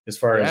Kelsey, as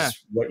far Yeah. as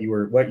what you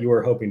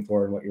were hoping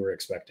for and what you were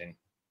expecting.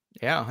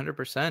 Yeah,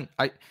 100%.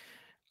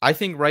 I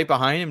think right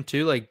behind him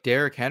too, like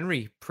Derrick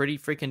Henry, pretty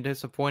freaking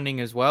disappointing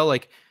as well.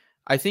 Like,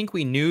 I think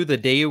we knew the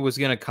day was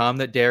going to come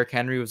that Derrick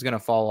Henry was going to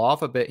fall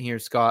off a bit here,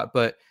 Scott,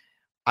 but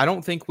I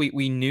don't think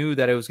we knew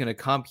that it was going to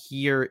come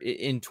here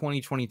in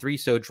 2023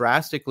 so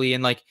drastically.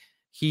 And like,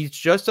 he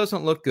just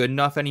doesn't look good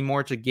enough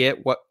anymore to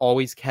get what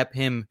always kept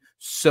him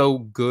so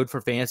good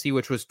for fantasy,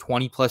 which was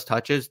 20 plus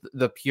touches,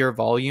 the pure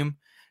volume.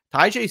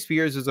 Tyjae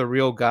Spears is a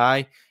real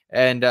guy.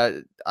 And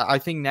I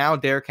think now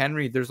Derrick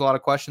Henry, there's a lot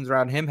of questions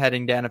around him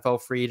heading to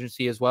NFL free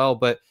agency as well.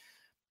 But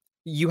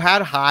you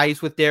had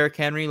highs with Derrick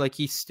Henry. Like,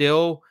 he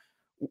still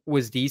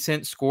was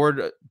decent,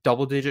 scored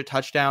double-digit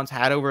touchdowns,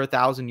 had over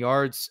 1,000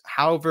 yards.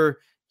 However,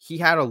 he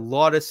had a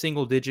lot of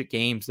single-digit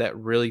games that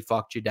really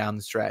fucked you down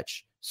the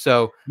stretch.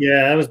 So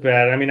yeah, that was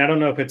bad. I mean, I don't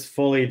know if it's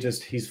fully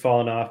just he's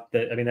fallen off.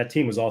 That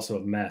team was also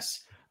a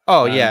mess.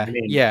 Oh yeah,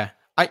 yeah.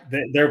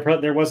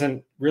 There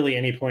wasn't really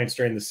any points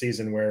during the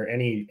season where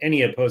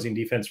any opposing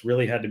defense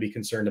really had to be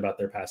concerned about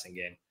their passing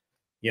game.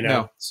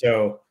 No.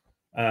 So,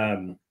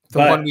 but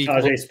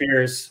Tyjae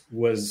Spears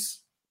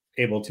was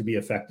able to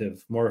be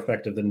more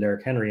effective than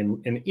Derrick Henry,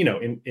 and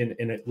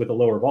with a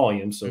lower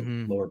volume, so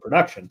lower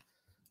production,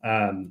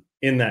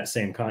 in that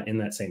same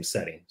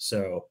setting.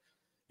 So,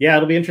 yeah,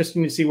 it'll be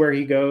interesting to see where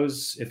he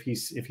goes, if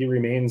he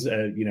remains,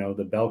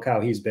 the bell cow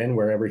he's been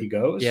wherever he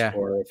goes,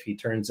 or if he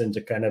turns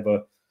into kind of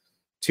a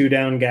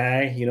 2-down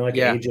guy, like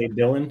AJ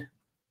Dillon.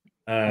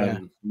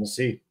 We'll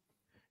see.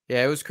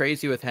 Yeah, it was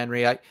crazy with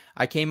Henry. I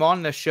came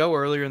on the show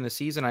earlier in the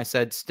season. I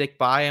said, stick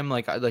by him.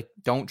 Like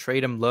don't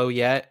trade him low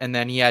yet. And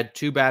then he had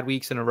 2 bad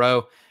weeks in a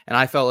row. And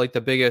I felt like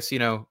the biggest,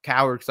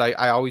 coward, because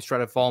I always try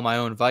to follow my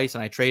own advice.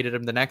 And I traded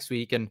him the next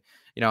week and,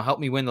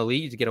 helped me win the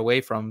league to get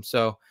away from him.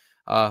 So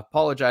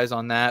apologize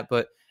on that.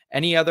 But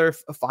any other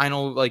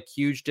final, like,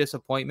 huge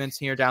disappointments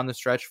here down the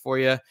stretch for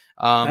you?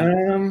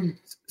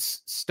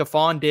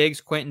 Stephon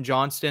Diggs, Quentin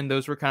Johnston,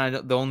 those were kind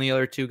of the only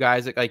other 2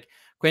 guys that, like,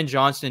 Quentin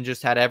Johnston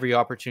just had every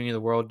opportunity in the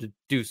world to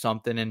do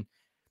something. And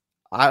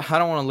I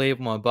don't want to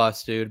label him a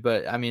bust, dude,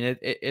 but I mean,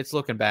 it's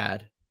looking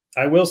bad.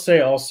 I will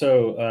say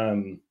also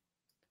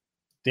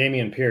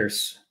Dameon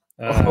Pierce.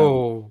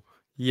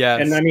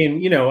 Yes. And I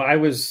mean, I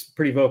was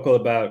pretty vocal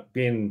about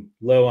being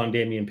low on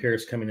Dameon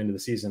Pierce coming into the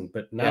season,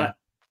 but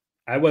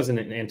I wasn't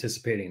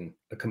anticipating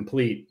a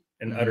complete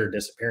and utter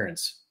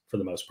disappearance for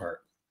the most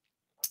part.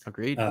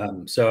 Agreed.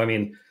 So I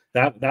mean,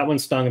 that one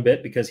stung a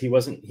bit because he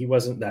wasn't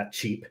that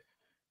cheap.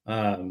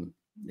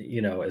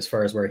 As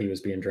far as where he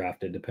was being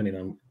drafted, depending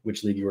on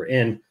which league you were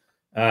in.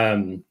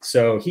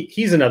 So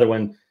he's another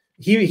one.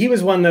 He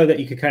was one, though, that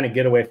you could kind of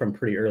get away from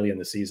pretty early in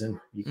the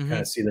season. You can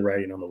kind of see the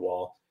writing on the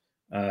wall.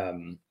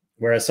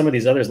 Whereas some of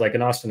these others, like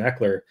an Austin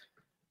Eckler,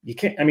 you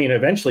can't. I mean,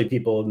 eventually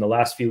people in the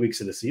last few weeks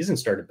of the season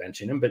started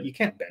benching him, but you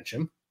can't bench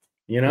him.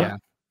 Yeah.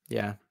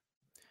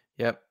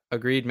 Yep.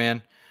 Agreed,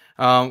 man.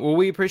 Well,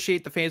 we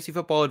appreciate the Fantasy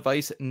Football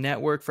Advice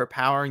Network for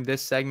powering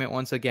this segment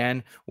once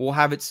again. We'll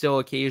have it still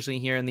occasionally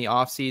here in the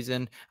off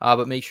season,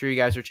 but make sure you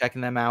guys are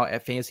checking them out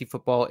at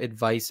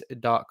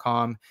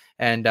fantasyfootballadvice.com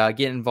and get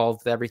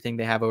involved with everything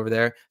they have over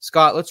there.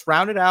 Scott, let's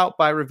round it out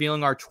by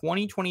revealing our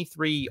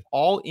 2023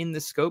 All in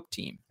the Scope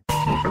team.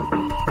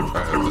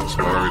 I have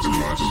the targets in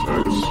my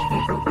sights.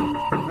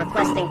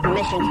 Requesting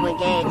permission to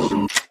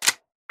engage.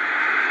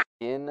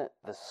 In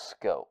the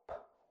Scope.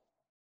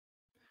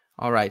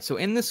 All right, so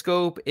in the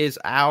scope is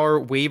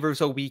our waivers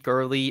a week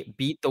early,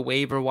 beat the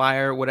waiver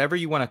wire, whatever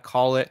you want to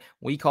call it.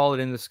 We call it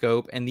in the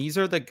scope. And these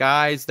are the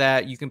guys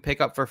that you can pick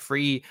up for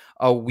free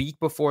a week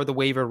before the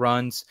waiver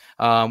runs.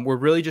 We're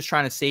really just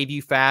trying to save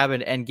you fab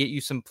and get you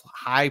some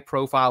high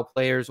profile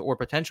players or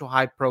potential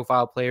high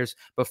profile players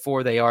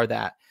before they are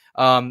that.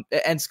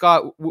 And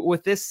Scott,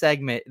 with this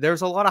segment,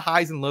 there's a lot of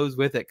highs and lows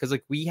with it because,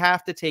 like, we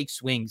have to take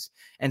swings,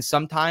 and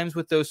sometimes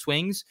with those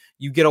swings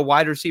you get a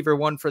wide receiver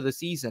 1 for the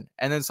season,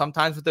 and then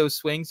sometimes with those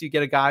swings you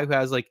get a guy who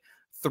has like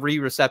 3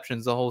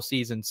 receptions the whole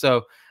season.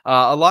 So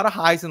a lot of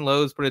highs and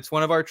lows, but it's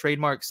one of our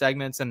trademark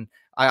segments, and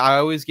I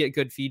always get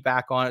good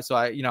feedback on it. So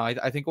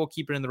I think we'll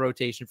keep it in the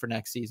rotation for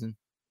next season.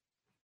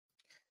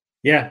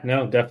 Yeah,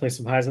 no, definitely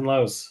some highs and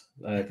lows.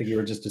 I think you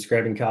were just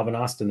describing Calvin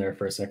Austin there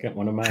for a second.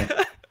 One of my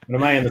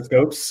in the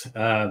scopes.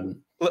 I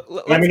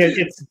mean,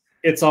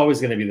 it's always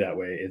going to be that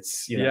way.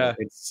 It's there's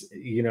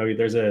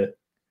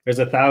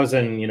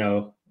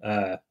 1,000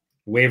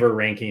 waiver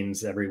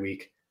rankings every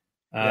week,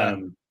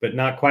 but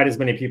not quite as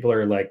many people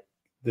are like,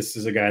 this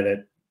is a guy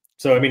that.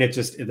 So I mean,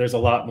 there's a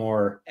lot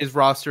more is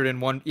rostered in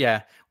one.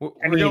 Yeah,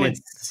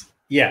 it's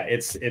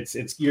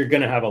you're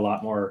going to have a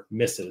lot more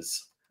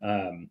misses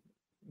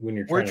when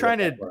you're trying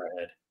to far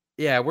ahead.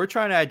 Yeah, we're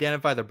trying to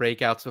identify the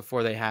breakouts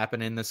before they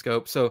happen in the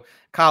scope. So,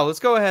 Kyle, let's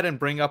go ahead and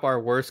bring up our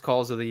worst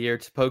calls of the year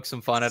to poke some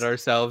fun at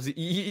ourselves.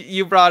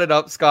 You brought it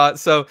up, Scott.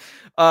 So,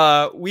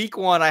 week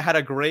 1, I had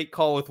a great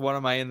call with one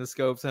of my in the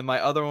scopes, and my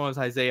other one was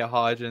Isaiah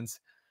Hodgins.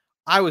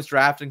 I was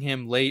drafting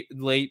him late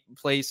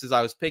places.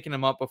 I was picking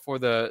him up before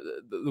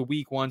the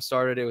week 1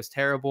 started. It was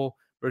terrible.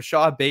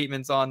 Rashad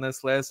Bateman's on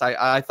this list.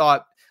 I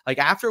thought, like,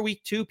 after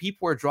week 2,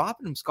 people were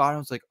dropping him, Scott. I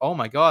was like, oh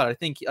my God, I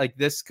think like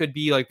this could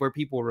be like where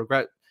people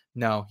regret.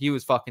 No, he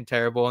was fucking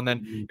terrible. And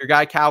then your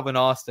guy Calvin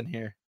Austin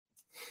here.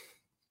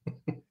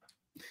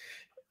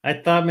 I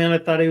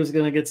thought he was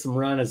going to get some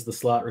run as the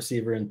slot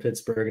receiver in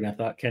Pittsburgh, and I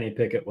thought Kenny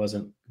Pickett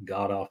wasn't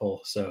god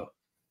awful. So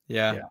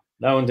yeah,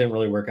 that one didn't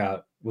really work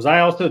out. Was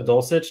I also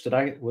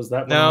Dulcich? Was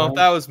that? No,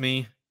 that was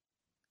me.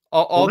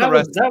 All the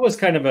rest. That was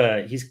kind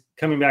of he's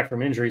coming back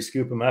from injury,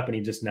 scoop him up, and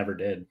he just never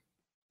did.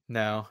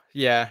 No,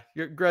 yeah,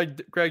 you're Greg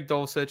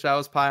Dulcich. That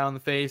was pie on the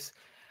face.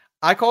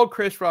 I called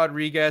Chris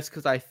Rodriguez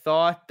because I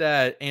thought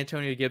that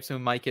Antonio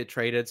Gibson might get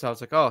traded. So I was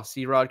like, oh,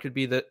 C-Rod could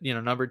be the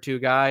number 2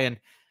 guy. And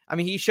I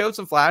mean, he showed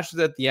some flashes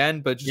at the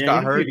end, but just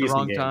got hurt at the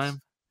wrong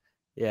time.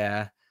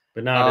 Yeah.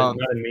 But not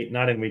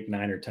in week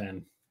 9 or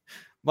 10.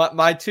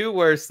 My 2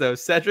 worst, though,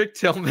 Cedric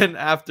Tillman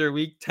after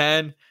week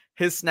 10,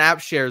 his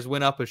snap shares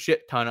went up a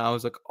shit ton. I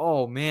was like,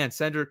 oh, man,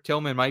 Cedric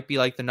Tillman might be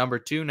like the number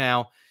 2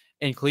 now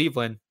in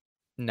Cleveland.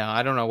 No,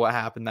 I don't know what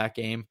happened that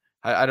game.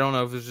 I don't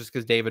know if it was just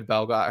because David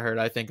Bell got hurt,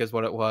 I think is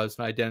what it was.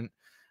 And I didn't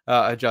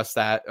adjust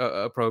that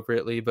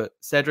appropriately. But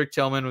Cedric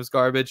Tillman was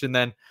garbage. And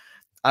then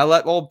I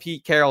let old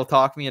Pete Carroll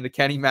talk me into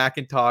Kenny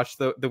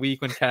McIntosh the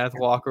week when Kenneth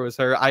Walker was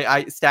hurt.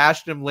 I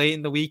stashed him late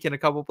in the week in a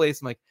couple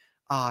places. I'm like,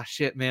 oh,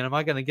 shit, man, am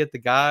I going to get the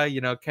guy,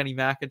 Kenny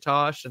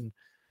McIntosh? And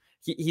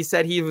he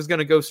said he was going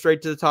to go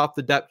straight to the top of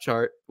the depth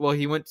chart. Well,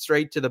 he went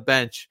straight to the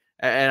bench.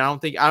 And I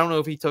don't know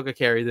if he took a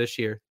carry this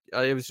year.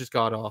 It was just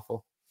god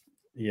awful.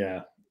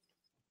 Yeah.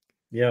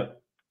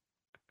 Yep.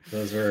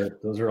 Those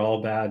are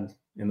all bad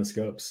in the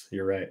scopes.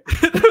 You're right.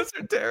 Those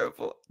are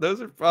terrible.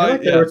 Those are probably.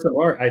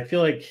 I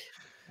feel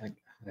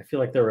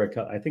like there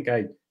were I think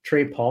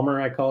Trey Palmer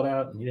I called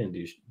out. He didn't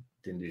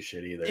do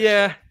shit either.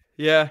 Yeah.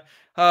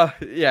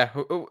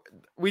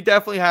 We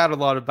definitely had a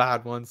lot of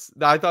bad ones.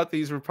 I thought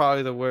these were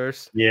probably the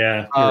worst.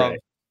 Yeah. You're right.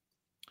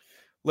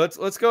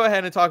 Let's go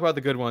ahead and talk about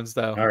the good ones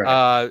though. All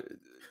right.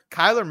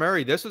 Kyler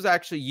Murray, this was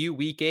actually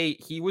week 8.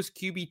 He was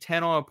QB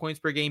 10 on a points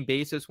per game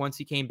basis once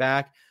he came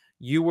back.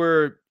 You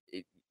were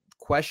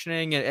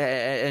questioning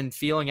and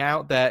feeling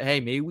out that, hey,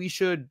 maybe we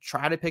should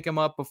try to pick him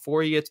up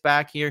before he gets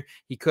back here.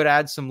 He could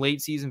add some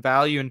late season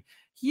value. And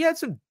he had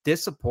some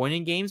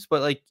disappointing games,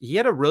 but like he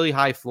had a really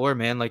high floor,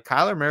 man. Like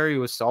Kyler Murray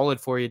was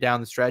solid for you down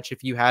the stretch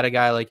if you had a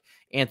guy like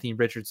Anthony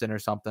Richardson or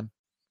something.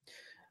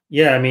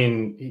 Yeah, I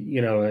mean,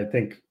 I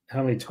think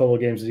how many total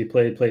games has he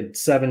played? Played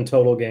 7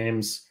 total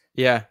games.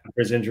 Yeah. After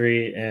his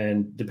injury,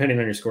 and depending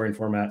on your scoring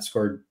format,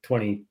 scored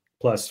 20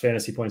 plus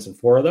fantasy points in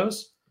 4 of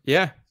those.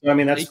 Yeah. So, I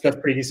mean, that's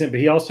pretty decent. But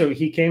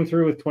he came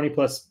through with 20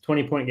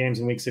 point games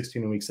in week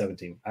 16 and week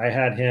 17. I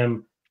had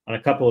him on a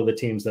couple of the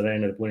teams that I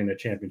ended up winning a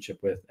championship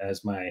with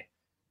as my,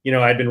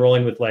 I'd been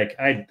rolling with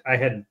I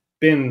had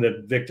been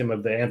the victim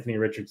of the Anthony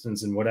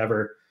Richardsons and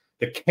whatever,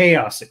 the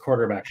chaos at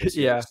quarterback.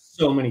 Yeah.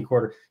 So many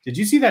Did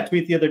you see that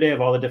tweet the other day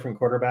of all the different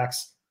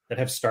quarterbacks that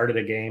have started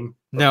a game?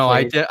 No,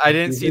 I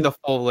didn't see the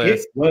full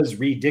list. It was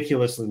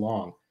ridiculously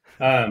long.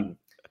 And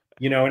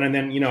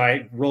then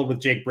I rolled with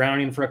Jake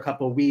Browning for a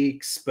couple of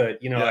weeks, but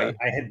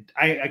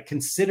I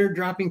considered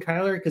dropping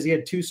Kyler because he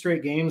had 2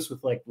 straight games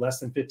with like less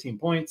than 15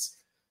 points.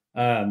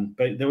 But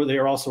they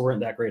also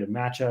weren't that great of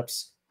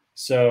matchups.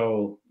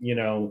 So,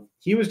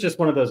 he was just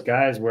one of those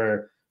guys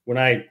where when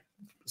I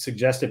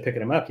suggested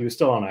picking him up, he was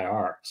still on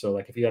IR. So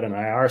like if you had an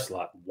IR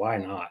slot, why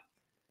not?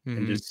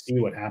 And just see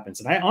what happens.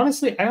 And I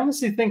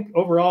honestly think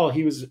overall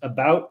he was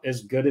about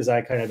as good as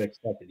I kind of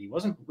expected. He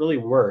wasn't really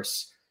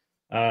worse.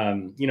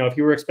 If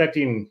you were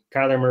expecting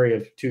Kyler Murray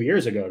of 2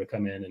 years ago to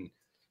come in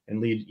and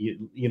lead,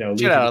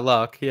 get out of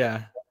luck.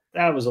 Yeah.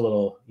 That was a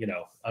little,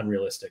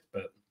 unrealistic,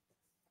 but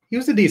he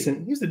was a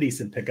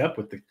decent pickup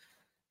with the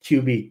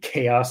QB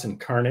chaos and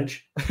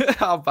carnage.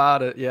 How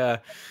about it? Yeah.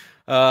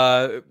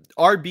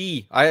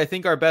 RB, I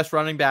think our best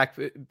running back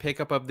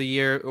pickup of the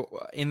year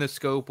in the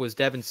scope was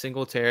Devin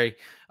Singletary.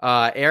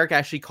 Eric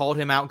actually called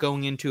him out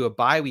going into a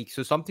bye week.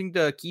 So something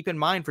to keep in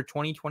mind for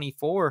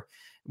 2024,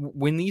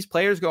 when these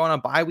players go on a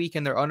bye week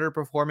and they're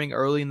underperforming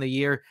early in the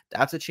year,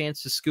 that's a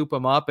chance to scoop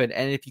them up. And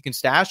if you can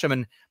stash them,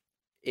 and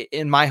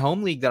in my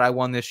home league that I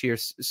won this year,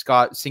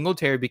 Scott,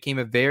 Singletary became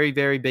a very,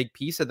 very big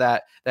piece of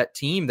that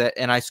team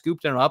and I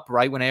scooped him up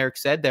right when Eric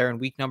said there in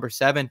week number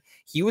 7.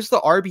 He was the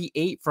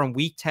RB8 from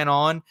week 10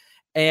 on.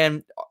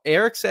 And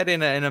Eric said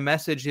in a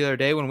message the other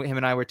day when him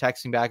and I were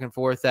texting back and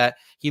forth that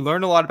he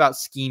learned a lot about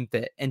scheme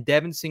fit, and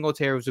Devin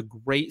Singletary was a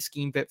great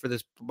scheme fit for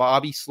this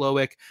Bobby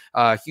Slowick,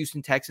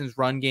 Houston Texans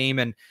run game.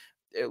 And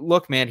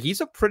look, man, he's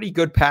a pretty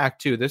good pack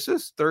too. This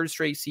is 3rd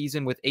straight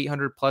season with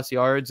 800 plus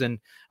yards and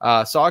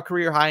saw a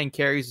career high in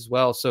carries as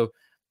well. So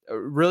a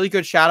really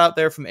good shout out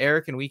there from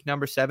Eric in week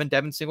number 7.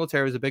 Devin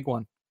Singletary was a big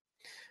one.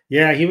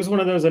 Yeah, he was one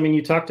of those. I mean,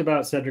 you talked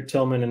about Cedric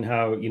Tillman and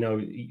how,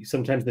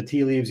 sometimes the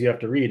tea leaves you have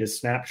to read is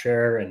snap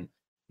share and,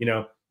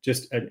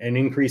 just an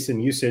increase in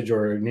usage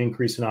or an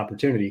increase in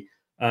opportunity.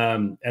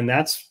 And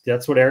that's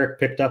what Eric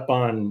picked up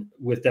on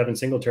with Devin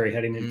Singletary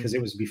heading in because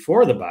it was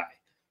before the bye.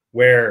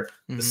 where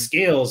the Mhm.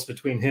 scales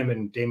between him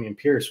and Dameon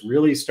Pierce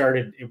really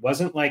started. It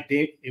wasn't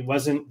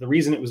the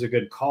reason it was a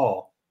good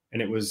call,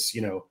 and it was,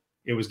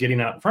 it was getting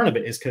out in front of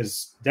it, is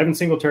because Devin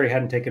Singletary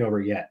hadn't taken over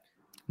yet.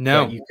 But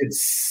No. you could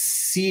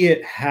see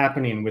it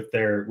happening with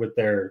their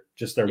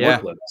Yeah.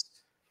 workloads.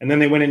 And then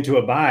they went into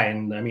a bye,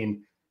 and I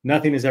mean,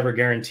 nothing is ever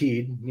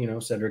guaranteed.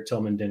 Cedric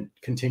Tillman didn't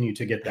continue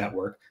to get that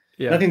work.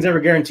 Yeah. Nothing's ever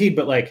guaranteed,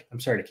 but I'm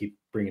sorry to keep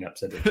bringing up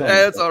Cedric Tillman.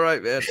 That's all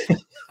right, man.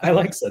 I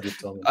like Cedric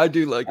Tillman. I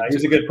do like him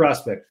he's too. a good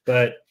prospect,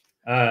 but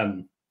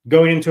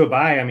going into a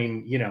bye, I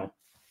mean,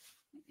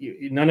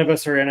 none of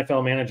us are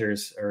NFL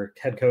managers or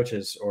head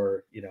coaches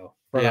or,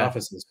 front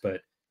offices, but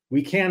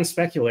we can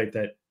speculate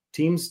that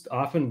teams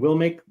often will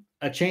make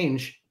a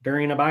change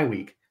during a bye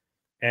week.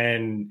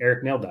 And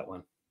Eric nailed that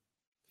one.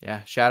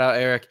 Yeah, shout out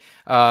Eric.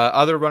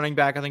 Other running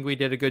back, I think we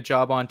did a good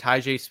job on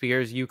Tyjae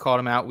Spears. You called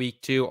him out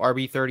week 2,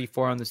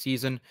 RB34 on the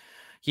season.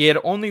 He had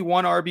only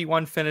 1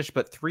 RB1 finish,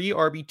 but 3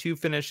 RB2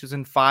 finishes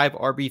and 5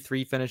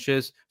 RB3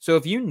 finishes. So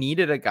if you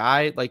needed a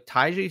guy like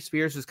Tyjae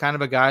Spears, is kind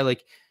of a guy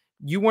like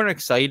you weren't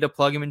excited to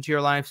plug him into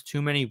your lives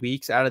too many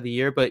weeks out of the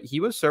year, but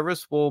he was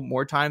serviceable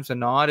more times than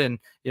not. And,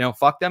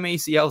 fuck them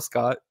ACL,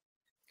 Scott.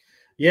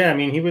 Yeah, I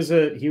mean, he was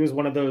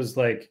one of those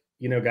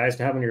guys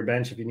to have on your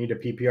bench if you need a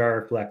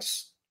PPR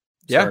flex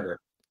starter.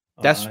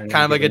 That's kind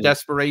of like a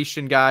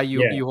desperation guy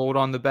you hold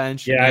on the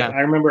bench. Yeah, I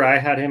remember I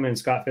had him in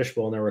Scott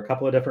Fishbowl, and there were a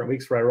couple of different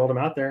weeks where I rolled him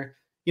out there,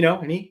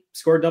 and he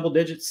scored double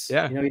digits.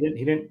 Yeah.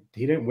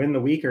 He didn't win the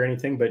week or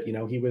anything, but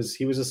he was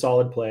a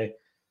solid play.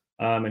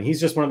 And he's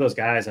just one of those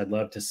guys I'd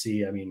love to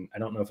see. I mean, I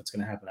don't know if it's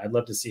going to happen. I'd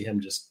love to see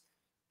him just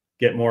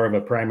get more of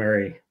a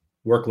primary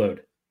workload.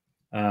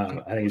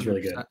 I think he's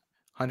really good.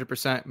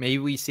 100%. Maybe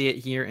we see it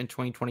here in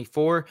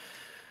 2024.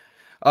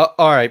 All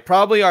right.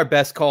 Probably our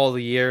best call of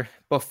the year.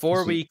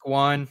 Before week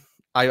 1,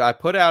 I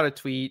put out a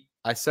tweet.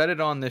 I said it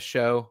on this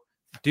show.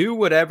 Do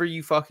whatever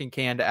you fucking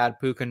can to add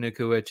Puka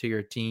Nacua to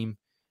your team.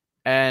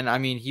 And I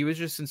mean, he was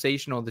just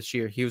sensational this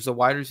year. He was a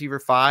wide receiver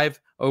 5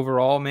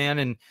 overall, man.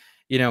 And,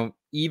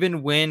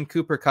 even when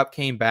Cooper Kupp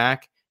came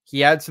back, he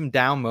had some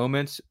down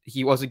moments.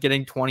 He wasn't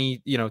getting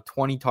 20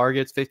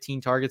 targets,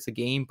 15 targets a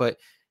game, but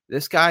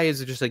this guy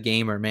is just a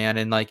gamer, man.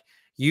 And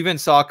you even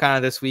saw kind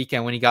of this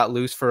weekend when he got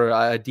loose for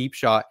a deep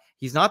shot,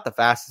 he's not the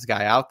fastest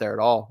guy out there at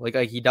all. Like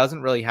he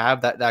doesn't really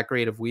have that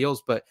great of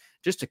wheels, but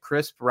just a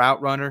crisp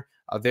route runner,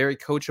 a very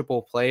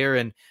coachable player,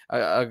 and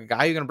a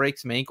guy who's going to break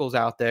some ankles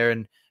out there.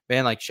 And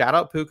man, shout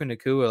out Puka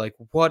Nacua.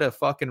 What a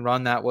fucking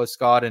run that was,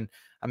 Scott. And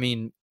I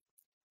mean,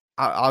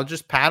 I'll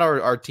just pat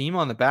our team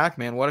on the back,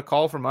 man. What a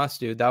call from us,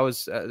 dude. That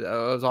was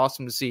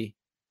awesome to see.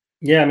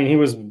 Yeah, I mean, he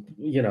was,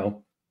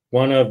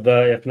 one of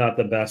the, if not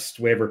the best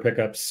waiver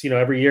pickups.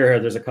 Every year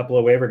there's a couple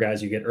of waiver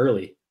guys you get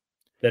early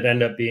that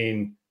end up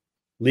being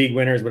league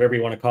winners, whatever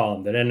you want to call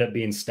them, that end up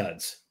being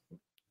studs.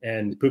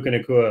 And Puka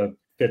Nacua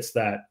fits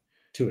that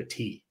to a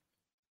T.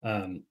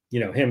 Him,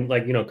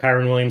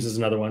 Kyron Williams is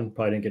another one,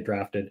 probably didn't get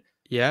drafted.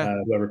 Yeah.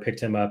 Whoever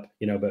picked him up,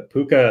 but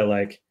Puka,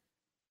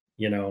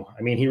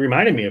 I mean, he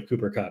reminded me of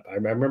Cooper Kupp. I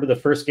remember the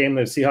first game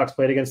the Seahawks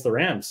played against the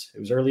Rams. It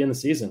was early in the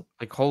season.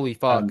 Holy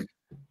fuck.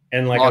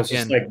 And I was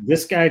just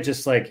this guy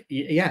just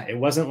it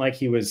wasn't like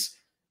he was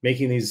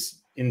making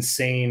these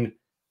insane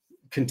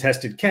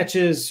contested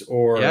catches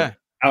or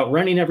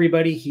outrunning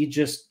everybody. He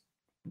just,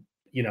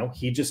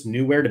 he just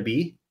knew where to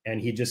be,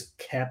 and he just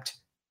kept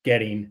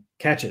getting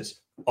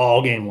catches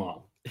all game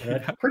long.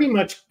 That pretty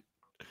much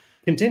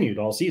continued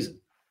all season.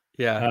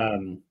 Yeah.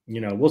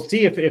 We'll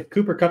see if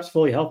Cooper Kupp's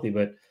fully healthy,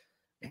 but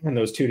and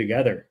those two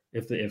together,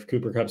 if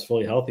Cooper Kupp's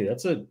fully healthy,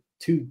 that's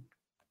two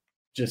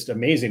just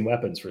amazing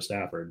weapons for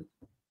Stafford.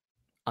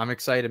 I'm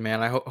excited,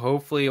 man.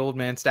 Hopefully old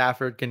man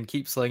Stafford can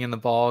keep slinging the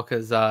ball,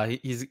 because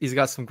he's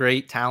got some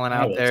great talent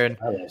out there. And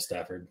I love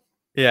Stafford.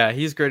 Yeah,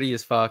 he's gritty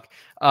as fuck.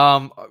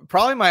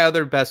 Probably my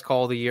other best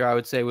call of the year, I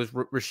would say, was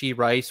Rashee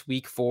Rice,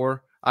 week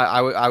 4.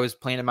 I was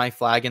planting my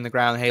flag in the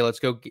ground. Hey, let's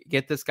go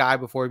get this guy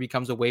before he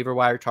becomes a waiver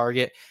wire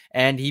target.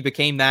 And he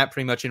became that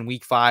pretty much in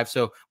week 5.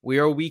 So we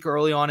are a week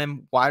early on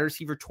him. Wide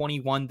receiver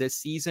 21 this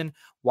season,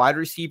 wide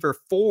receiver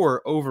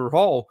 4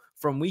 overall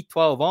from week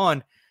 12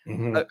 on.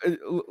 Mm-hmm.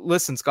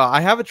 Listen, Scott, I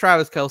have a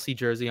Travis Kelce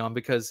jersey on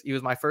because he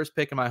was my first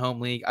pick in my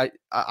home league.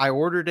 I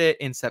ordered it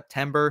in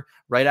September,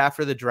 right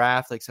after the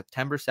draft,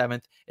 September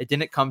 7th. It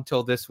didn't come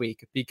till this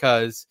week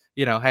because,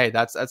 hey,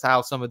 that's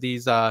how some of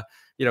these,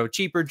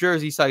 cheaper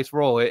jersey sites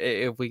roll,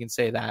 if we can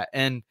say that.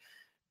 And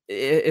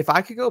if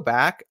I could go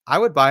back, I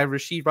would buy a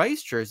Rashee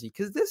Rice jersey,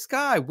 because this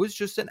guy was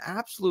just an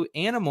absolute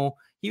animal.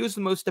 He was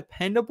the most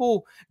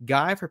dependable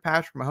guy for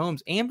Patrick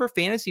Mahomes and for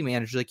fantasy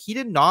managers. He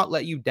did not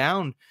let you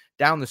down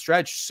the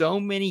stretch. So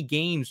many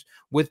games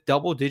with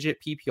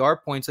double-digit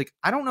PPR points.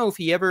 I don't know if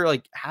he ever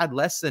had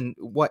less than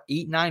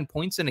 8-9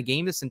 points in a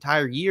game this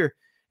entire year.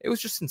 It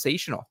was just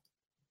sensational.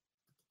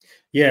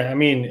 Yeah, I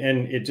mean,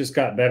 and it just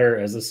got better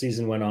as the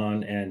season went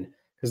on, and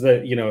because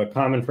a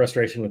common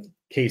frustration with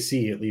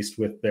KC, at least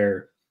with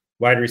their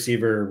wide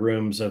receiver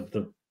rooms of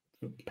the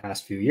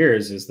past few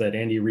years, is that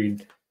Andy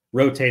Reid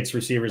rotates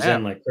receivers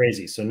in like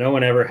crazy. So no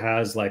one ever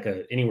has like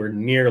anywhere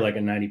near like a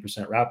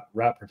 90%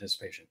 route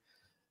participation.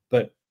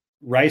 But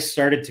Rice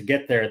started to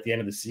get there at the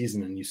end of the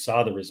season, and you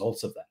saw the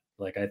results of that.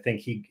 Like, I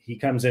think he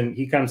comes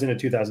into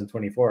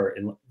 2024,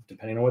 and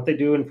depending on what they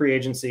do in free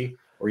agency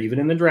or even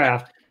in the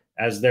draft,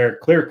 as their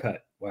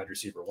clear-cut wide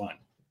receiver one.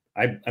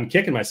 I'm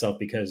kicking myself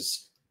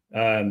because,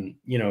 kind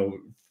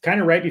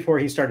of right before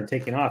he started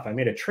taking off, I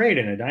made a trade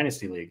in a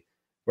dynasty league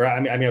where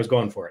I was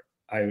going for it.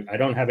 I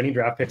don't have any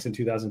draft picks in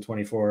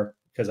 2024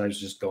 because I was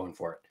just going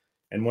for it.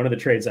 And one of the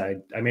trades I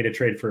made a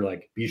trade for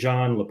like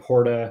Bijan,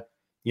 Laporta,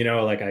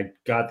 like I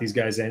got these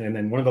guys in. And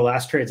then one of the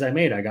last trades I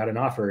made, I got an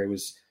offer. It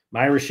was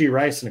my Rashee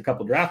Rice and a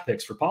couple draft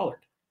picks for Pollard.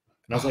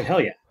 And I was like,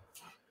 hell yeah.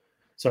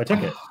 So I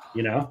took it,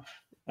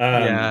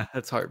 yeah,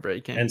 that's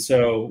heartbreaking. And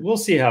so we'll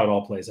see how it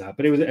all plays out.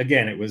 But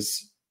it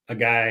was a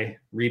guy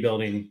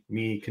rebuilding,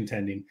 me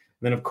contending. And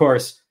then of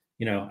course,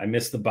 I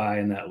missed the bye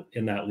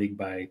in that league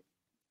by,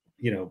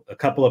 a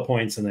couple of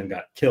points, and then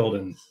got killed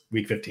in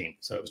week 15.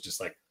 So it was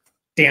just like,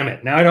 damn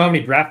it. Now I don't have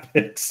any draft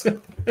picks.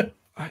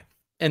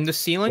 And the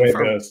ceiling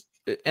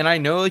and I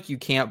know like you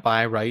can't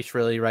buy Rice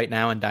really right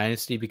now in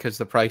Dynasty because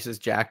the price is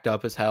jacked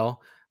up as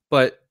hell.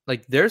 But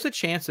like there's a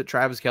chance that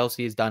Travis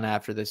Kelce is done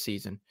after this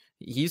season.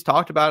 He's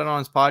talked about it on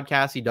his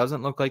podcast. He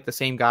doesn't look like the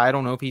same guy. I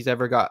don't know if he's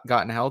ever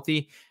gotten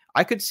healthy.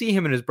 I could see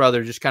him and his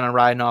brother just kind of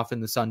riding off in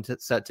the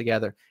sunset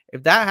together.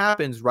 If that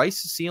happens,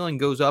 Rice's ceiling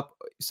goes up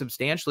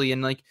substantially.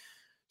 And like,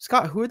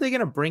 Scott, who are they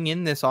going to bring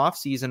in this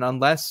offseason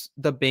unless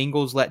the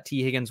Bengals let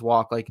T. Higgins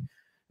walk? Like,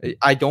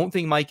 I don't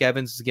think Mike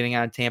Evans is getting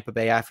out of Tampa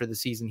Bay after the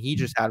season he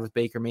just had with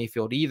Baker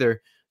Mayfield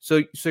either.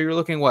 So you're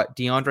looking what?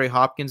 DeAndre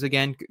Hopkins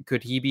again?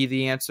 Could he be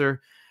the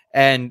answer?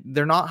 And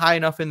they're not high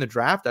enough in the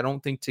draft, I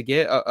don't think, to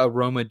get a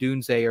Roma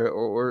Dunze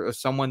or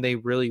someone they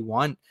really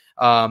want.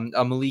 A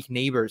Malik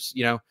Neighbors,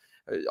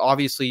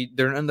 obviously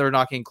they're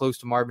not getting close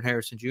to Marvin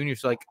Harrison Jr.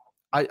 So like,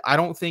 I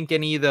don't think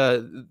any of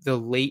the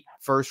late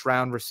first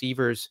round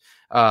receivers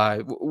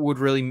would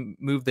really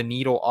move the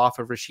needle off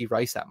of Rashee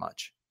Rice that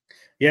much.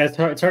 Yeah,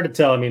 it's hard to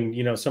tell. I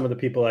mean, some of the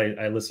people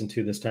I listen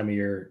to this time of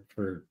year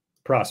for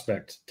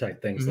prospect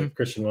type things, like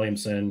Christian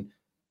Williamson,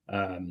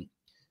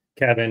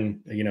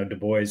 Kevin, Du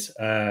Bois,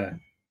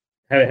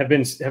 have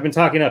been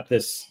talking up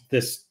this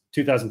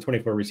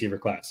 2024 receiver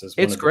class.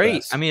 It's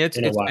great. I mean, it's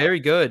very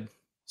good.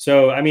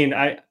 So, I mean,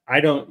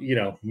 I don't,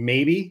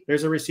 maybe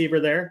there's a receiver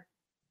there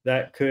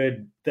that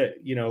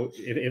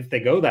if they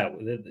go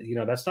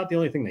that's not the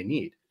only thing they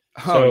need.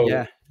 Oh,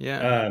 so,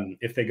 yeah.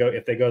 If they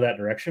go that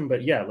direction,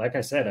 but yeah, like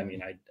I said, I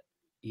mean,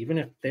 even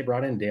if they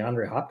brought in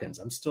DeAndre Hopkins,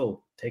 I'm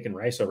still taking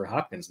Rice over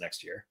Hopkins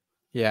next year.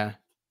 Yeah.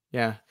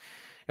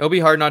 It'll be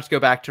hard not to go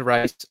back to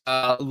Rice.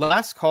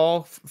 Last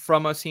call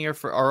from us here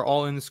for our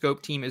All in the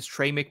Scope team is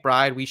Trey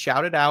McBride. We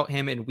shouted out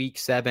him in week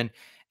 7.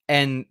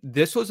 And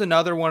this was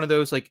another one of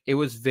those, like, it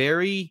was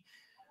very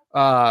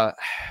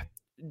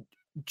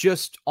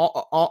just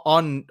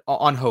on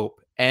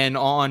hope and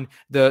on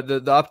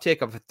the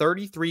uptick of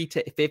 33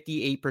 to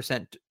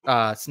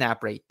 58%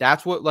 snap rate.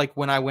 That's what, like,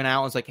 when I went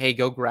out, I was like, hey,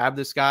 go grab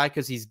this guy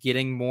because he's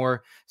getting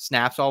more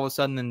snaps all of a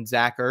sudden than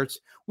Zach Ertz.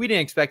 We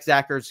didn't expect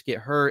Zach Ertz to get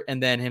hurt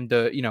and then him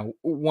to,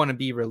 want to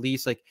be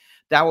released. Like,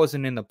 that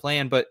wasn't in the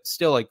plan, but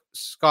still, like,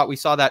 Scott, we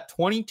saw that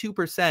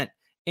 22%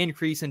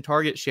 increase in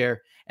target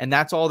share. And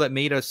that's all that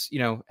made us,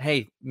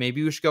 hey,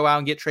 maybe we should go out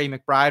and get Trey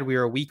McBride. We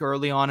were a week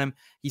early on him.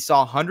 He saw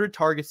 100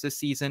 targets this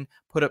season,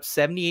 put up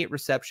 78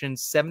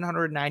 receptions,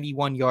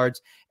 791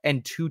 yards,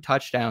 and 2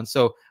 touchdowns.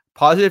 So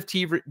positive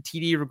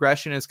TD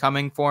regression is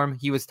coming for him.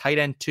 He was tight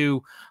end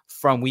 2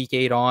 from week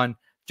 8 on.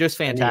 Just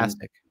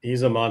fantastic. I mean,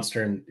 he's a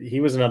monster. And he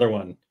was another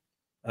one,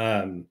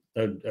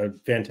 a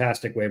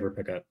fantastic waiver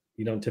pickup.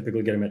 You don't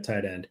typically get him at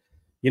tight end.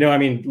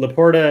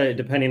 Laporta,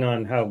 depending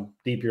on how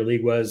deep your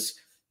league was,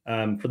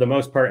 for the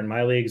most part in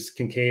my leagues,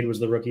 Kincaid was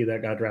the rookie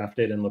that got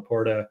drafted, and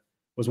Laporta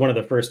was one of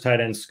the first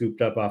tight ends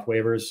scooped up off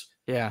waivers,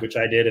 which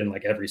I did in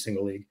like every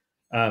single league.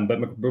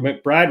 But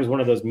McBride was one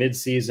of those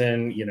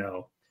mid-season,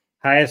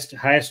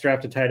 highest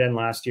drafted tight end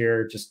last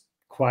year, just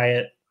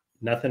quiet,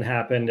 nothing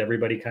happened.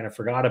 Everybody kind of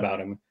forgot about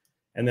him.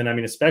 And then,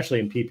 especially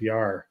in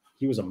PPR,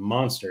 he was a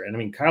monster.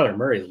 And Kyler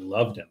Murray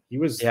loved him. He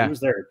was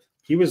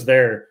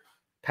their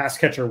pass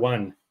catcher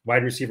 1,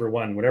 wide receiver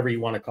 1, whatever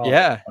you want to call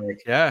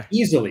it.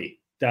 Easily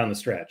down the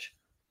stretch.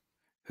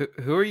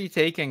 Who are you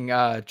taking,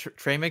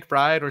 Trey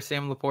McBride or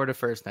Sam Laporta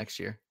first next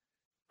year?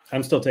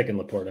 I'm still taking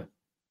Laporta.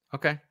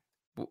 Okay.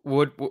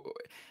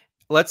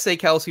 Let's say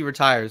Kelce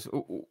retires.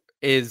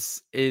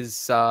 Is Trey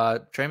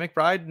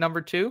McBride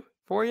number 2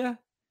 for you?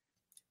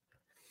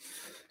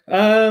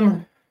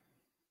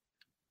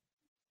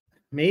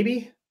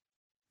 Maybe.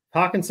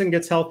 Hawkinson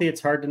gets healthy.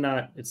 It's hard to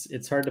pass.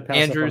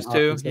 Andrews up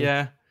on Hawkinson. Too.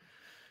 Yeah.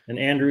 And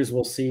Andrews,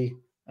 we'll see.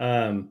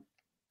 But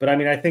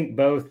I think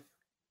both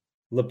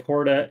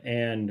Laporta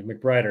and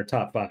McBride are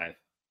top 5.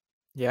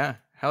 Yeah.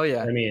 Hell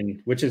yeah.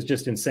 Which is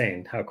just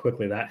insane how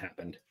quickly that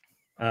happened.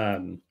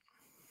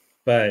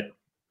 But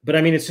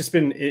it's just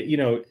been,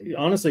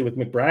 honestly, with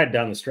McBride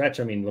down the stretch,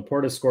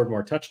 Laporta scored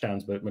more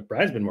touchdowns, but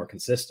McBride's been more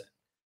consistent.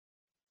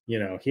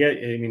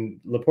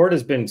 Laporte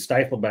has been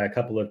stifled by a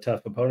couple of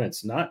tough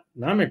opponents. Not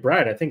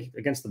McBride. I think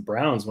against the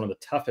Browns, one of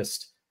the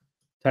toughest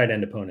tight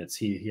end opponents.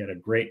 He had a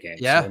great game.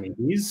 Yeah. So, I mean,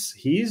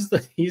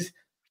 he's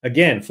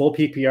again, full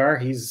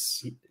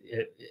PPR.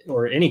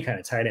 Or any kind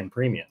of tight end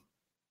premium.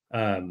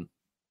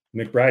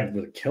 McBride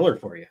was a killer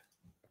for you.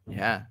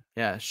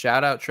 Yeah.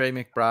 Shout out Trey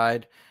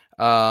McBride.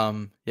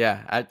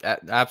 I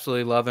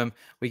absolutely love him.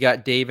 We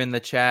got Dave in the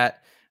chat.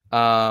 We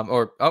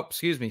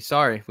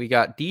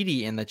got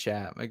Didi in the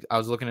chat. I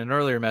was looking at an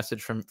earlier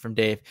message from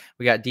Dave.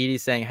 We got Didi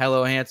saying,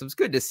 hello, handsome. It's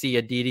good to see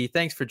you, Didi.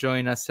 Thanks for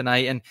joining us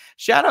tonight. And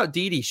shout out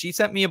Didi. She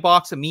sent me a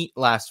box of meat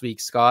last week,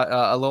 Scott,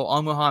 a little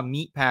Omaha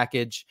meat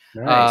package.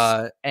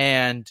 Nice.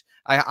 And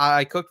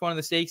I cooked one of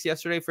the steaks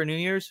yesterday for New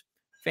Year's.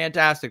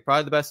 Fantastic.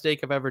 Probably the best steak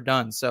I've ever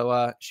done.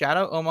 So shout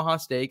out Omaha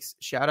Steaks.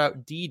 Shout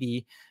out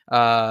Didi.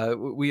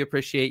 We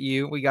appreciate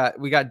you. We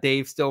got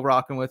Dave still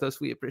rocking with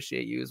us. We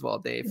appreciate you as well,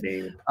 Dave.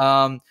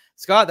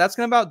 Scott, that's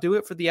going to about do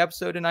it for the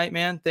episode tonight,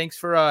 man. Thanks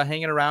for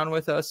hanging around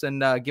with us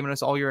and giving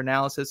us all your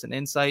analysis and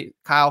insight.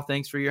 Kyle,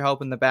 thanks for your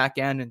help in the back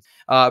end. And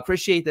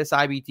appreciate this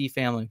IBT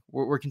family.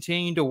 We're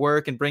continuing to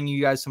work and bring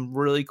you guys some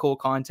really cool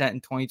content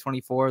in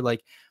 2024.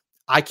 Like,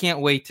 I can't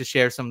wait to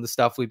share some of the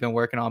stuff we've been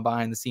working on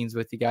behind the scenes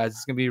with you guys.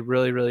 It's going to be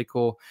really, really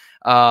cool.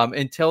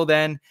 Until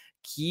then,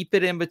 keep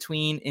it in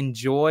between.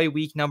 Enjoy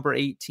week number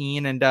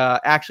 18. And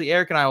actually,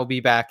 Eric and I will be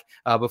back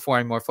before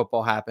any more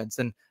football happens.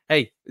 And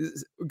hey,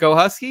 go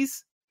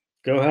Huskies.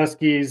 Go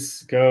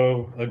Huskies.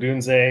 Go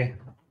Odunze.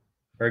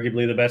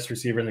 Arguably the best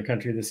receiver in the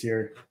country this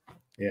year.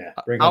 Yeah.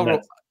 Bring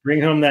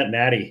home that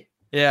natty.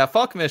 Yeah.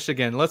 Fuck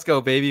Michigan. Let's go,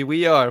 baby.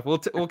 We are.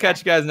 We'll catch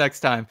you guys next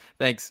time.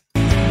 Thanks.